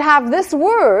 So you have this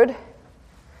word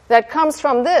that comes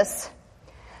from this.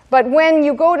 But when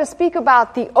you go to speak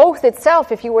about the oath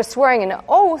itself, if you were swearing an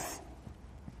oath,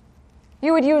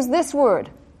 you would use this word.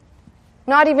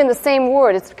 Not even the same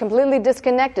word. It's completely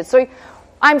disconnected. So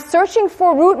I'm searching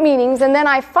for root meanings, and then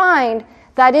I find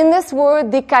that in this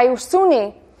word,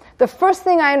 dikaiosune, the first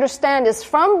thing I understand is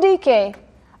from dike,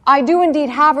 I do indeed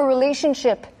have a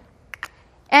relationship.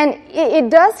 And it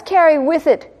does carry with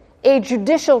it a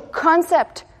judicial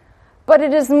concept, but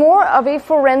it is more of a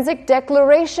forensic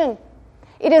declaration.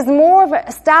 It is more of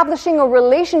establishing a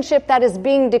relationship that is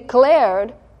being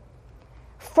declared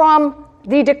from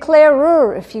the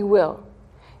declarer, if you will.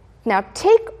 Now,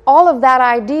 take all of that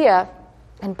idea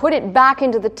and put it back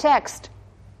into the text.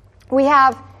 We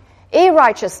have a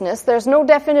righteousness. There's no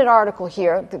definite article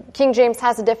here. The King James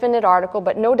has a definite article,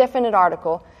 but no definite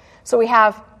article. So we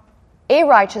have a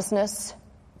righteousness,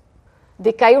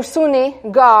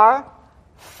 dikaiosune, gar,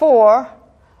 for,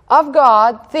 of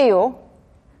God, theo,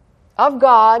 of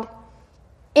God,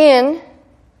 in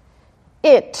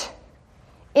it.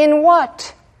 In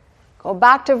what? Go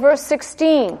back to verse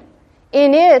 16.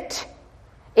 In it,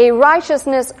 a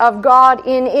righteousness of God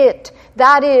in it.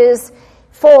 That is,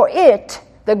 for it,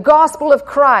 the gospel of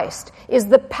Christ, is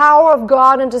the power of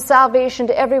God unto salvation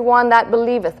to everyone that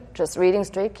believeth. Just reading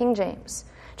straight King James.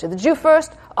 To the Jew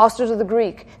first, also to the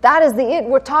Greek. That is the it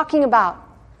we're talking about.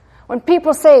 When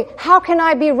people say, how can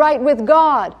I be right with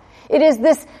God? It is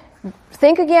this,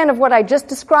 think again of what I just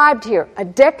described here, a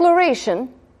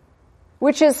declaration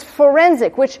which is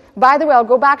forensic, which, by the way, I'll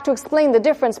go back to explain the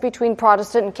difference between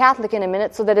Protestant and Catholic in a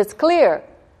minute so that it's clear.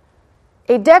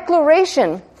 A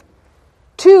declaration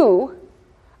to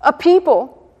a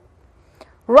people,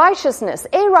 righteousness,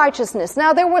 a righteousness.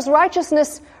 Now, there was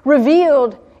righteousness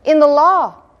revealed in the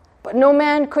law, but no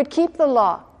man could keep the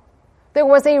law. There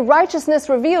was a righteousness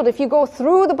revealed. If you go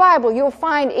through the Bible, you'll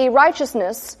find a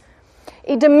righteousness,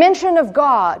 a dimension of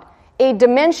God, a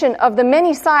dimension of the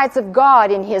many sides of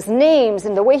God in His names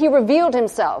and the way He revealed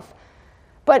Himself.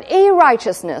 But a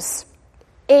righteousness,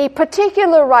 a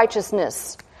particular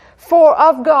righteousness, for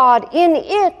of God in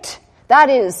it,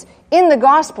 that is, in the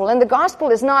gospel. And the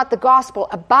gospel is not the gospel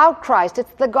about Christ,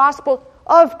 it's the gospel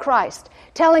of Christ,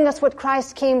 telling us what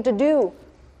Christ came to do,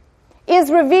 is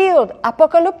revealed,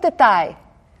 apokalyptetai.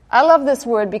 I love this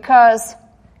word because,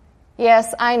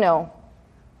 yes, I know,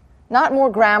 not more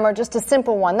grammar, just a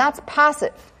simple one. That's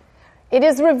passive. It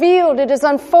is revealed, it is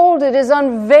unfolded, it is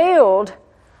unveiled.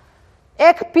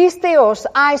 Ek pisteos,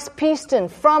 eis pisten,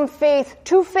 from faith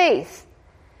to faith.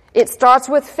 It starts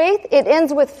with faith, it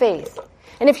ends with faith.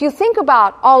 And if you think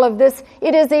about all of this,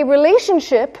 it is a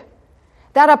relationship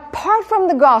that apart from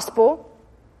the gospel,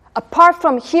 apart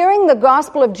from hearing the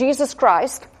gospel of Jesus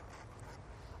Christ,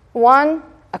 one,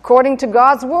 according to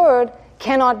God's word,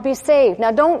 cannot be saved.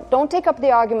 Now, don't take up the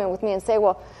argument with me and say,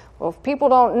 well, if people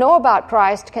don't know about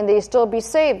Christ, can they still be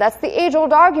saved? That's the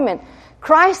age-old argument.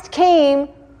 Christ came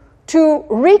to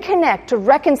reconnect, to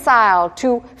reconcile,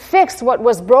 to fix what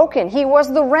was broken. He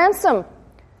was the ransom.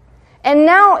 And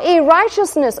now a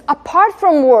righteousness apart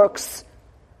from works.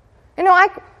 You know, I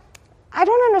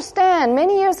don't understand.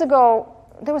 Many years ago,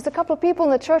 there was a couple of people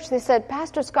in the church, they said,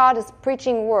 Pastor Scott is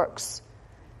preaching works.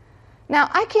 Now,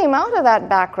 I came out of that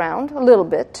background a little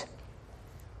bit,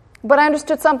 but I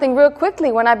understood something real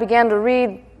quickly when I began to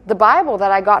read the Bible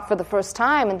that I got for the first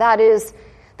time, and that is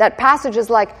that passages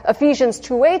like Ephesians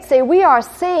 2:8 say, we are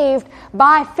saved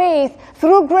by faith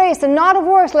through grace and not of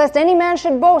works, lest any man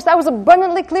should boast. That was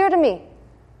abundantly clear to me.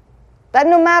 That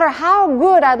no matter how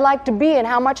good I'd like to be and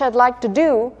how much I'd like to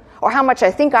do, or how much I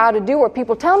think I ought to do, or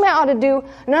people tell me I ought to do,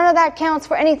 none of that counts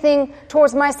for anything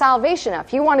towards my salvation. Now,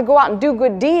 if you want to go out and do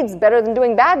good deeds better than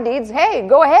doing bad deeds, hey,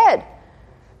 go ahead.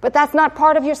 But that's not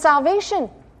part of your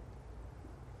salvation.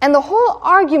 And the whole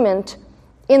argument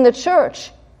in the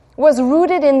church was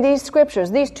rooted in these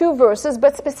scriptures, these two verses,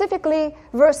 but specifically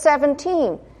verse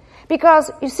 17.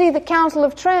 Because, you see, the Council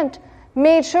of Trent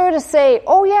made sure to say,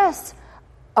 oh yes,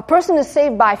 a person is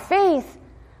saved by faith,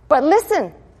 but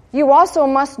listen, you also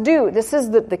must do, this is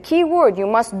the key word, you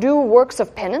must do works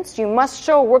of penance, you must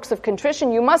show works of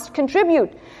contrition, you must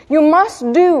contribute, you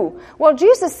must do. Well,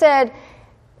 Jesus said,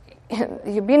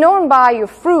 you'll be known by your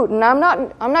fruit, and I'm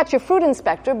not your fruit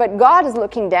inspector, but God is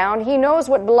looking down. He knows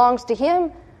what belongs to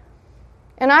Him.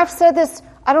 And I've said this,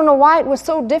 I don't know why it was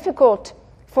so difficult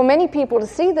for many people to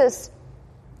see this.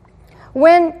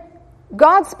 When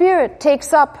God's Spirit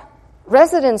takes up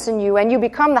residence in you and you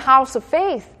become the house of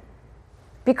faith,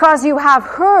 because you have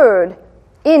heard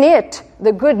in it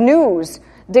the good news,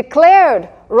 declared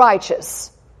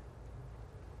righteous.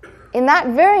 In that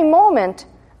very moment,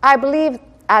 I believe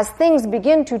as things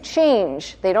begin to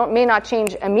change, they may not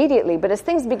change immediately, but as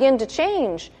things begin to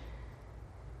change,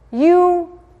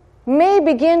 you may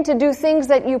begin to do things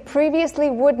that you previously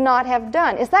would not have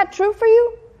done. Is that true for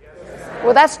you? Yes.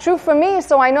 Well, that's true for me,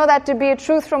 so I know that to be a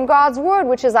truth from God's Word,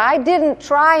 which is I didn't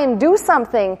try and do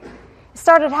something. It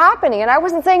started happening, and I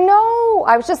wasn't saying no.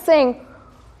 I was just saying,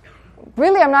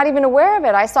 really, I'm not even aware of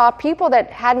it. I saw people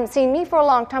that hadn't seen me for a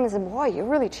long time and said, boy, you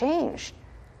really changed.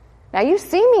 Now, you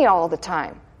see me all the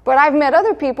time, but I've met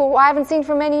other people who I haven't seen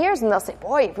for many years, and they'll say,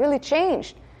 boy, you've really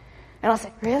changed. And I'll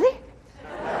say, really?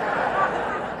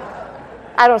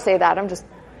 I don't say that. I'm just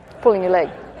pulling your leg.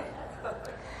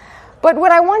 But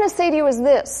what I want to say to you is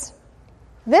this.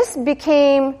 This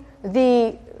became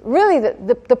the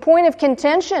point of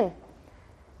contention.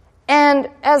 And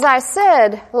as I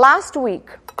said last week,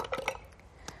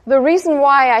 the reason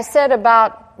why I said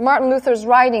about Martin Luther's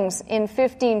writings in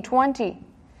 1520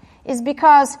 is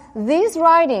because these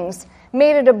writings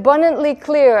made it abundantly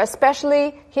clear,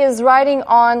 especially his writing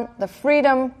on the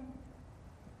freedom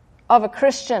of a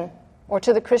Christian, or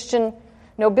to the Christian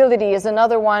nobility is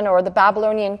another one, or the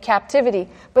Babylonian captivity.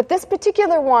 But this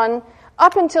particular one,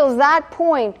 up until that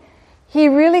point, he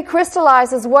really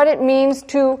crystallizes what it means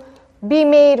to be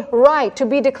made right, to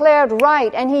be declared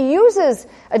right. And he uses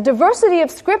a diversity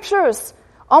of scriptures,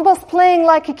 almost playing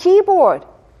like a keyboard.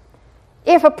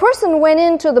 If a person went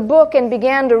into the book and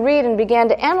began to read and began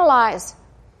to analyze,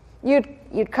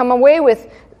 you'd come away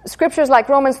with scriptures like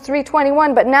Romans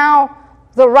 3:21, but now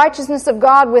the righteousness of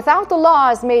God without the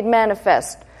law is made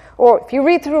manifest. Or if you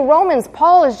read through Romans,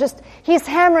 Paul he's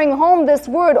hammering home this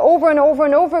word over and over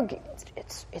and over again.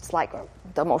 It's like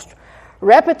the most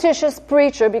repetitious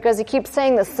preacher because he keeps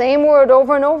saying the same word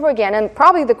over and over again. And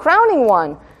probably the crowning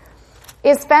one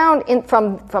is found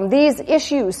from these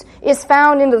issues, is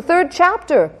found in the 3rd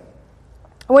chapter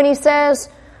when he says,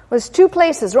 there's two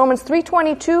places, Romans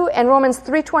 3:22 and Romans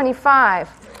 3:25.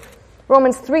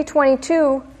 Romans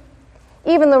 3:22,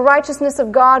 even the righteousness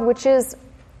of God, which is,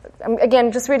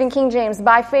 again, just reading King James,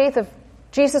 by faith of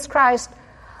Jesus Christ,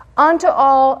 unto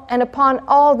all and upon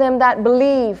all them that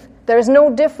believe. There is no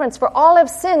difference, for all have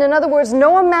sinned. In other words,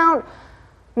 no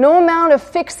amount of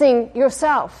fixing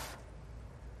yourself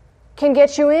can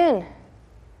get you in.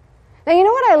 Now, you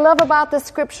know what I love about this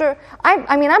scripture?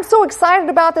 I mean, I'm so excited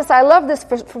about this. I love this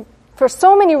for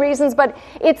so many reasons, but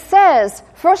it says,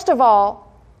 first of all,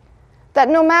 that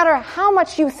no matter how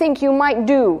much you think you might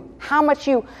do, how much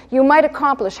you might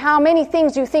accomplish, how many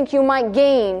things you think you might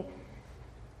gain,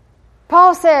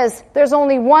 Paul says there's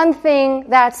only one thing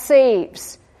that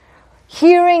saves.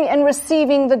 Hearing and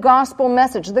receiving the gospel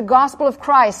message, the gospel of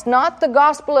Christ, not the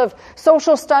gospel of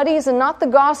social studies and not the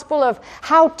gospel of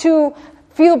how to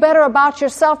feel better about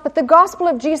yourself, but the gospel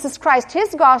of Jesus Christ.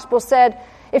 His gospel said,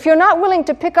 if you're not willing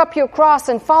to pick up your cross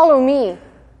and follow me,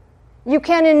 you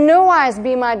can in no wise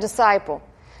be my disciple.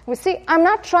 You see, I'm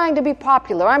not trying to be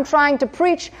popular. I'm trying to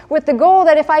preach with the goal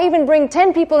that if I even bring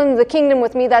 10 people into the kingdom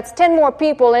with me, that's 10 more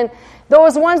people. And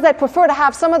those ones that prefer to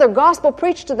have some other gospel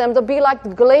preached to them, they'll be like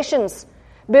the Galatians,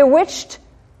 bewitched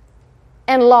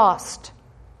and lost.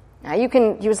 Now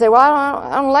you say, well,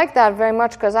 I don't like that very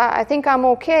much because I think I'm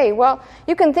okay. Well,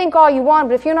 you can think all you want,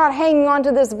 but if you're not hanging on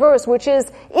to this verse, which is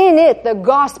in it, the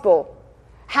gospel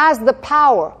has the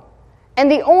power. And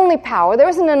the only power, there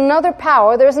isn't another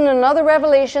power, there isn't another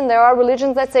revelation. There are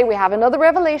religions that say we have another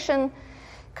revelation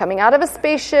coming out of a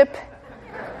spaceship,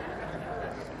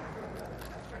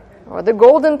 or the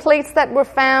golden plates that were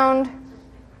found.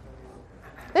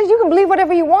 You can believe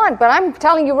whatever you want, but I'm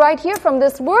telling you right here from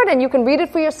this word, and you can read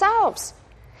it for yourselves.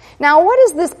 Now, what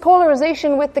is this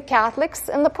polarization with the Catholics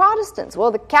and the Protestants?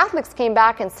 Well, the Catholics came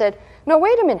back and said, no,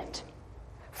 wait a minute.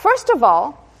 First of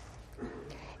all,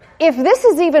 if this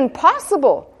is even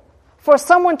possible for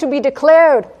someone to be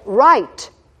declared right,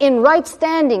 in right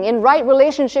standing, in right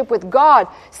relationship with God,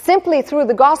 simply through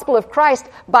the gospel of Christ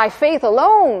by faith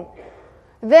alone,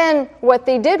 then what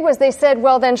they did was they said,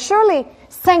 well, then surely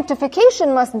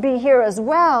sanctification must be here as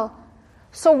well.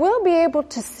 So we'll be able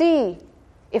to see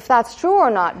if that's true or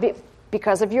not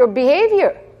because of your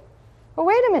behavior. Well,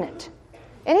 wait a minute.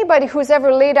 Anybody who's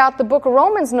ever laid out the book of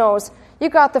Romans knows you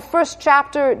got the first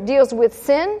chapter deals with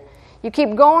sin. You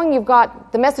keep going, you've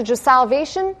got the message of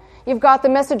salvation, you've got the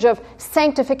message of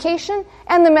sanctification,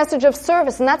 and the message of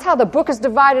service. And that's how the book is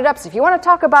divided up. So if you want to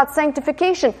talk about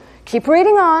sanctification, keep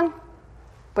reading on.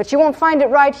 But you won't find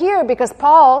it right here because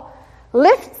Paul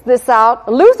lifts this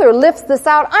out. Luther lifts this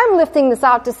out. I'm lifting this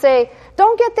out to say,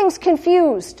 don't get things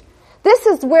confused. This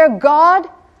is where God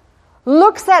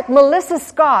looks at Melissa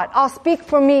Scott, I'll speak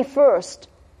for me first,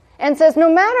 and says,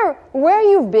 no matter where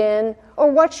you've been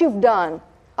or what you've done,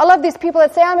 I love these people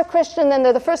that say, I'm a Christian, then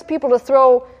they're the first people to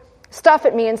throw stuff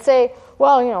at me and say,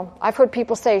 well, I've heard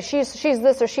people say, she's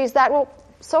this or she's that. Well,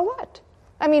 so what?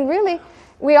 I mean, really,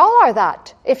 we all are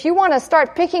that. If you want to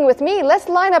start picking with me, let's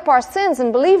line up our sins,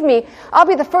 and believe me, I'll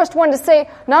be the first one to say,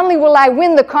 not only will I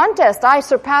win the contest, I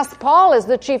surpassed Paul as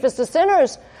the chiefest of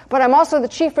sinners, but I'm also the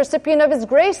chief recipient of his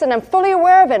grace, and I'm fully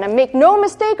aware of it, and make no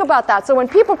mistake about that. So when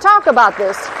people talk about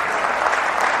this,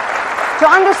 to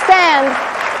understand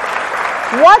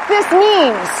what this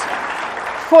means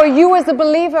for you as a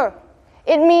believer,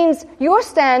 it means your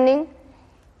standing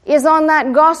is on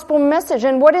that gospel message.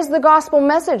 And what is the gospel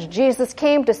message? Jesus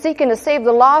came to seek and to save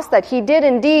the lost, that he did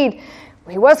indeed.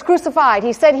 He was crucified.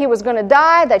 He said he was going to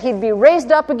die, that he'd be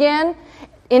raised up again.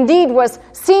 Indeed was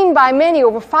seen by many,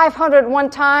 over 500 at one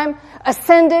time,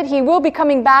 ascended. He will be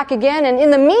coming back again. And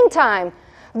in the meantime,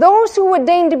 those who would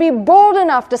deign to be bold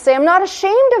enough to say, I'm not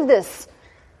ashamed of this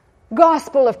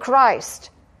gospel of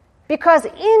Christ, because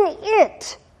in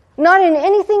it, not in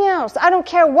anything else, I don't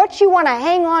care what you want to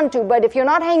hang on to, but if you're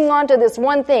not hanging on to this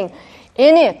one thing,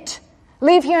 in it,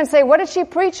 leave here and say, what did she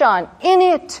preach on? In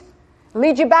it.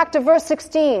 Lead you back to verse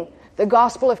 16, the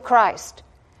gospel of Christ.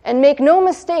 And make no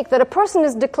mistake that a person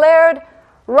is declared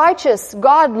righteous.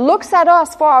 God looks at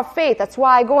us for our faith. That's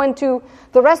why I go into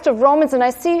the rest of Romans and I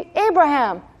see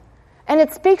Abraham. And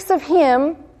it speaks of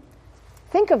him.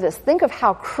 Think of this. Think of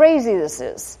how crazy this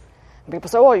is. And people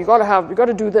say, oh, you got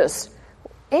to do this.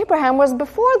 Abraham was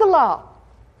before the law.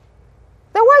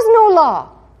 There was no law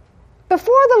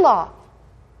before the law.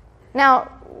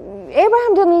 Now,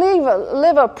 Abraham didn't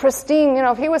live a pristine,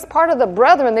 if he was part of the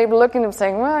brethren, they'd be looking at him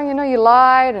saying, well, you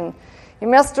lied and you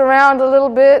messed around a little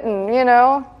bit and,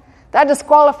 that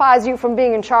disqualifies you from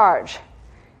being in charge.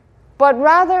 But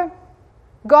rather,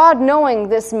 God, knowing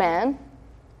this man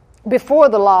before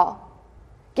the law,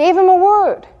 gave him a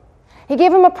word. He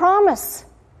gave him a promise.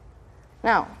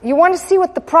 Now, you want to see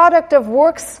what the product of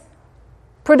works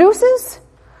produces?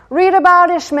 Read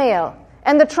about Ishmael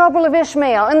and the trouble of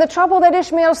Ishmael and the trouble that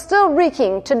Ishmael is still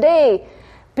wreaking today,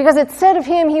 because it said of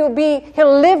him he'll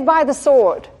live by the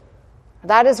sword.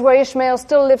 That is where Ishmael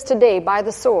still lives today, by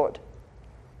the sword.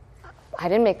 I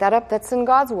didn't make that up, that's in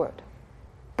God's word.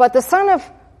 But the son of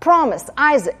promise,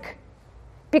 Isaac,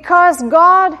 because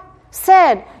God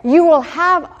said, you will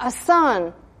have a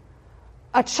son,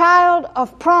 a child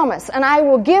of promise, and I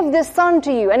will give this son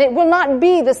to you. And it will not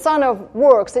be the son of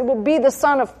works, it will be the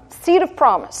son of seed of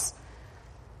promise.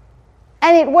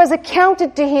 And it was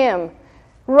accounted to him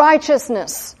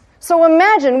righteousness. So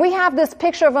imagine, we have this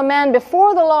picture of a man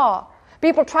before the law.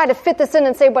 People try to fit this in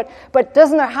and say, but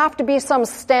doesn't there have to be some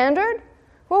standard?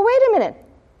 Well, wait a minute.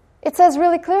 It says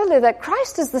really clearly that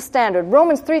Christ is the standard.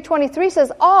 Romans 3:23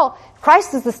 says,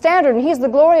 Christ is the standard and he's the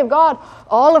glory of God.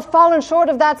 All have fallen short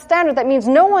of that standard. That means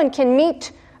no one can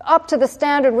meet up to the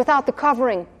standard without the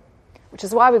covering. which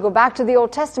is why we go back to the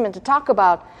Old Testament to talk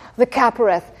about the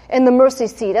Kapareth and the mercy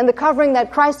seat and the covering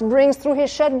that Christ brings through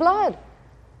his shed blood.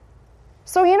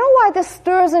 So you know why this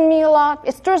stirs in me a lot?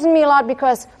 It stirs in me a lot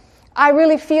because I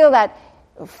really feel that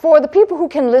for the people who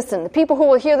can listen, the people who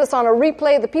will hear this on a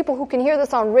replay, the people who can hear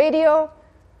this on radio,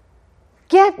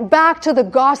 get back to the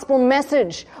gospel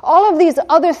message. All of these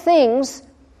other things,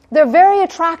 they're very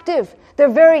attractive. They're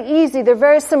very easy. They're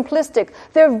very simplistic.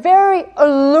 They're very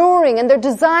alluring, and they're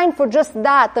designed for just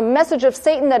that, the message of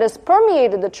Satan that has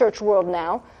permeated the church world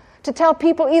now, to tell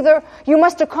people either you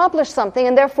must accomplish something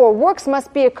and therefore works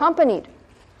must be accompanied.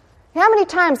 How many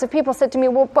times have people said to me,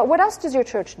 well, but what else does your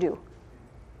church do?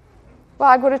 Well,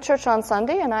 I go to church on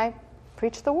Sunday and I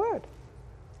preach the word.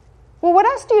 Well, what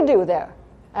else do you do there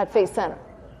at Faith Center?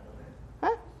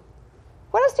 Huh?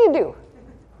 What else do you do?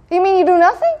 You mean you do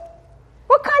nothing?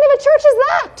 What kind of a church is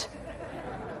that?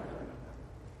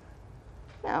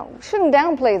 Now, we shouldn't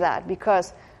downplay that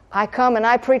because I come and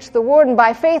I preach the word, and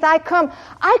by faith I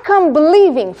come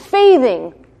believing,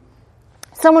 faithing.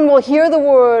 Someone will hear the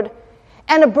word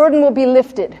and a burden will be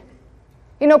lifted.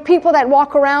 You know, people that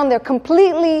walk around, they're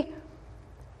completely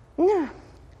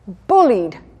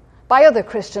bullied by other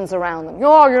Christians around them.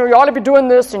 Oh, you ought to be doing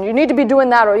this and you need to be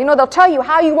doing that. Or, they'll tell you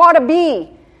how you ought to be.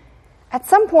 At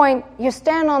some point, you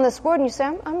stand on this word and you say,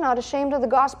 I'm not ashamed of the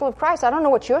gospel of Christ. I don't know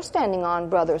what you're standing on,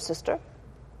 brother or sister.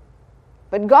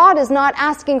 But God is not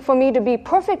asking for me to be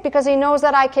perfect because he knows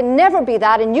that I can never be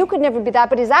that and you could never be that,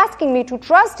 but he's asking me to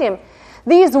trust him.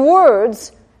 These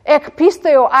words, ek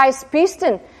pisteo eis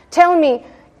pisten, tell me,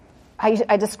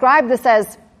 I describe this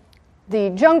as the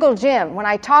jungle gym. When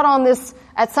I taught on this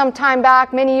at some time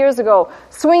back, many years ago,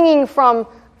 swinging from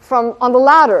on the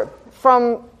ladder,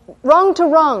 from rung to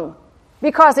rung,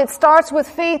 because it starts with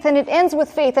faith and it ends with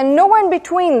faith, and nowhere in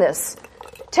between this.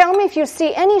 Tell me if you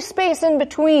see any space in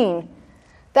between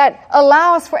that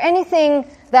allows for anything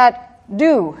that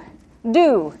do,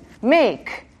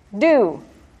 make, do.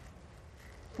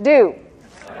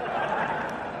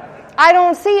 I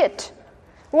don't see it.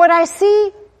 What I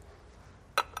see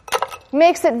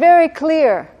makes it very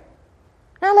clear.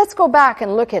 Now let's go back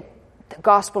and look at the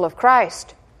gospel of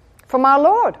Christ from our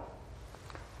Lord.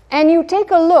 And you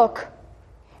take a look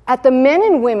at the men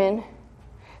and women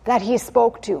that he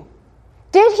spoke to.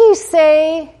 Did he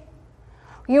say,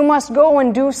 you must go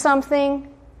and do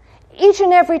something? Each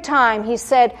and every time he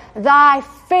said, thy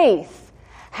faith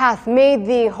hath made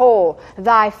thee whole.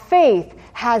 Thy faith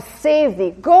has saved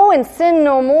thee. Go and sin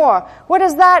no more. What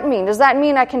does that mean? Does that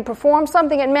mean I can perform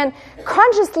something? It meant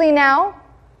consciously now,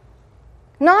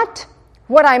 not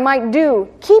what I might do.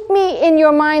 Keep me in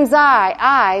your mind's eye.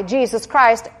 I, Jesus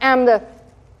Christ, am the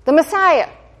Messiah.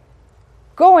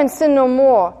 Go and sin no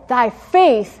more. Thy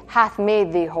faith hath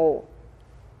made thee whole.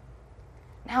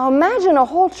 Now imagine a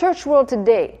whole church world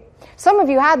today. Some of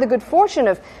you had the good fortune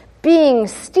of being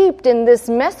steeped in this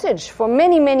message for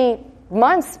many, many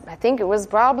months. I think it was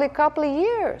probably a couple of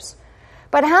years.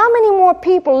 But how many more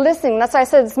people listening? That's why I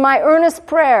said it's my earnest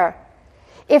prayer.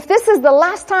 If this is the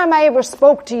last time I ever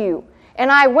spoke to you, and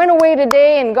I went away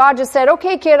today and God just said,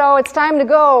 okay, kiddo, it's time to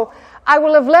go, I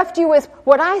will have left you with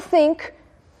what I think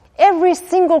every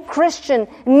single Christian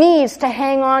needs to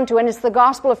hang on to, and it's the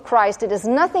gospel of Christ. It is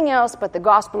nothing else but the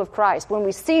gospel of Christ. When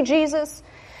we see Jesus,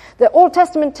 the Old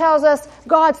Testament tells us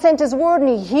God sent his word and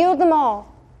he healed them all.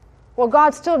 Well,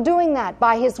 God's still doing that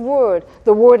by his word.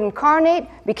 The word incarnate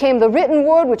became the written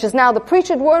word, which is now the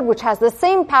preached word, which has the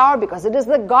same power because it is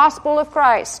the gospel of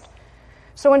Christ.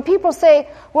 So when people say,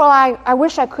 well, I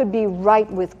wish I could be right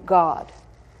with God.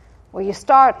 Well, you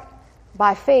start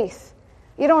by faith.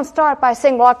 You don't start by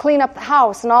saying, well, I'll clean up the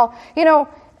house and I'll,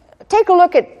 take a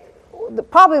look at,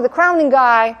 probably the crowning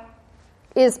guy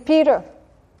is Peter.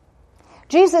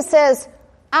 Jesus says,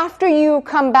 after you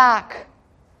come back,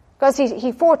 because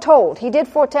he did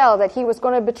foretell that he was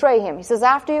going to betray him. He says,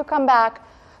 after you come back,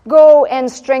 go and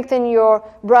strengthen your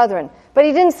brethren. But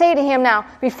he didn't say to him, now,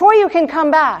 before you can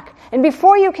come back and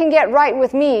before you can get right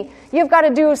with me, you've got to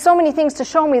do so many things to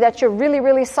show me that you're really,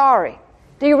 really sorry.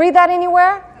 Do you read that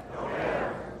anywhere?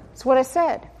 That's what I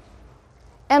said.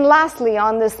 And lastly,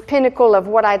 on this pinnacle of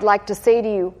what I'd like to say to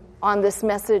you on this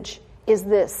message is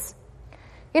this.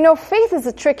 Faith is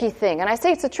a tricky thing. And I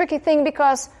say it's a tricky thing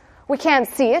because we can't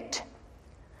see it.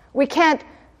 We can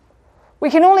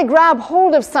only grab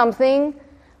hold of something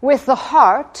with the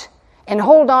heart and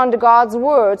hold on to God's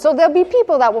word. So there'll be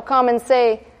people that will come and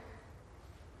say,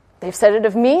 they've said it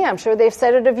of me, I'm sure they've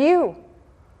said it of you.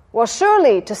 Well,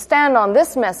 surely to stand on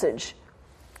this message,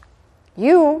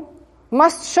 you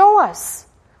must show us.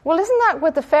 Well, isn't that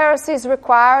what the Pharisees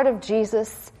required of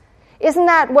Jesus? Isn't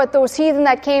that what those heathen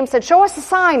that came said? Show us a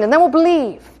sign and then we'll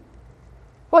believe.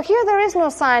 Well, here there is no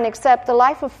sign except the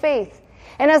life of faith.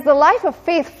 And as the life of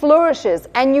faith flourishes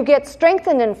and you get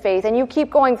strengthened in faith and you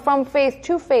keep going from faith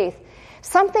to faith,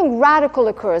 something radical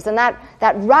occurs. And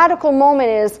that radical moment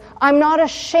is, I'm not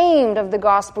ashamed of the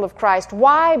gospel of Christ.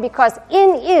 Why? Because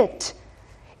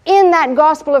in that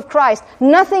gospel of Christ,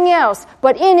 nothing else,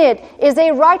 but in it is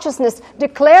a righteousness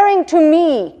declaring to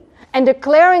me and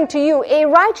declaring to you a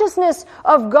righteousness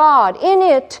of God. In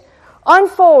it,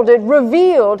 unfolded,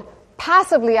 revealed,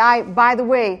 passively, I, by the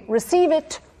way, receive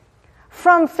it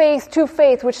from faith to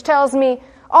faith, which tells me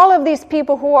all of these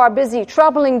people who are busy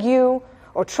troubling you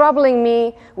or troubling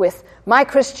me with my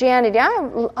Christianity. I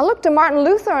look to Martin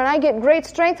Luther and I get great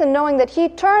strength in knowing that he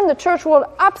turned the church world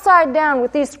upside down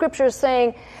with these scriptures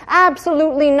saying,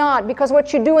 absolutely not, because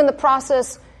what you do in the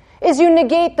process is you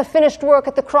negate the finished work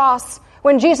at the cross.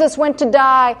 When Jesus went to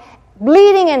die,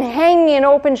 bleeding and hanging in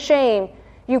open shame,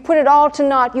 you put it all to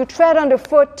naught. You tread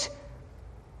underfoot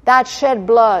that shed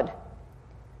blood.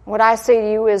 What I say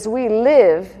to you is we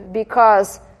live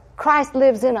because Christ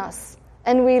lives in us.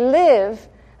 And we live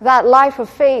that life of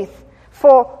faith.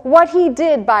 For what he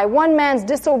did by one man's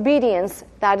disobedience,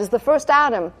 that is the first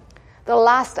Adam, the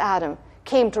last Adam,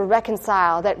 came to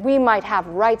reconcile that we might have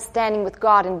right standing with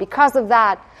God. And because of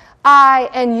that, I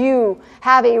and you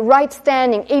have a right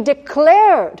standing, a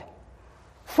declared,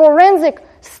 forensic,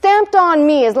 stamped on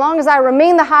me as long as I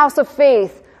remain the house of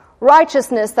faith,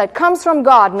 righteousness that comes from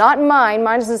God, not mine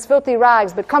is as filthy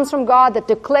rags, but comes from God that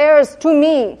declares to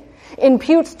me,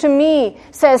 imputes to me,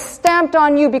 says stamped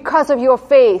on you because of your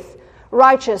faith,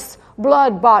 righteous,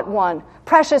 blood-bought one,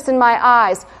 precious in my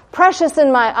eyes, precious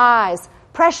in my eyes,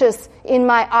 precious in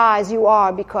my eyes you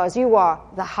are because you are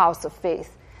the house of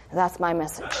faith. That's my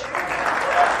message.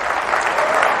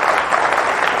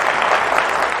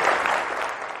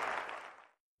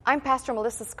 I'm Pastor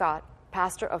Melissa Scott,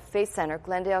 pastor of Faith Center,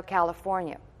 Glendale,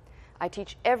 California. I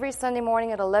teach every Sunday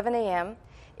morning at 11 a.m.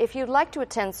 If you'd like to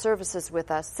attend services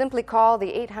with us, simply call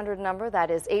the 800 number,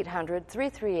 that is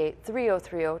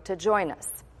 800-338-3030, to join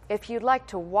us. If you'd like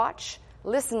to watch,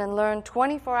 listen, and learn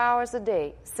 24 hours a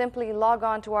day, simply log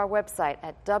on to our website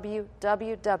at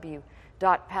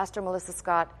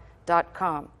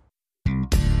www.pastormelissascott.com.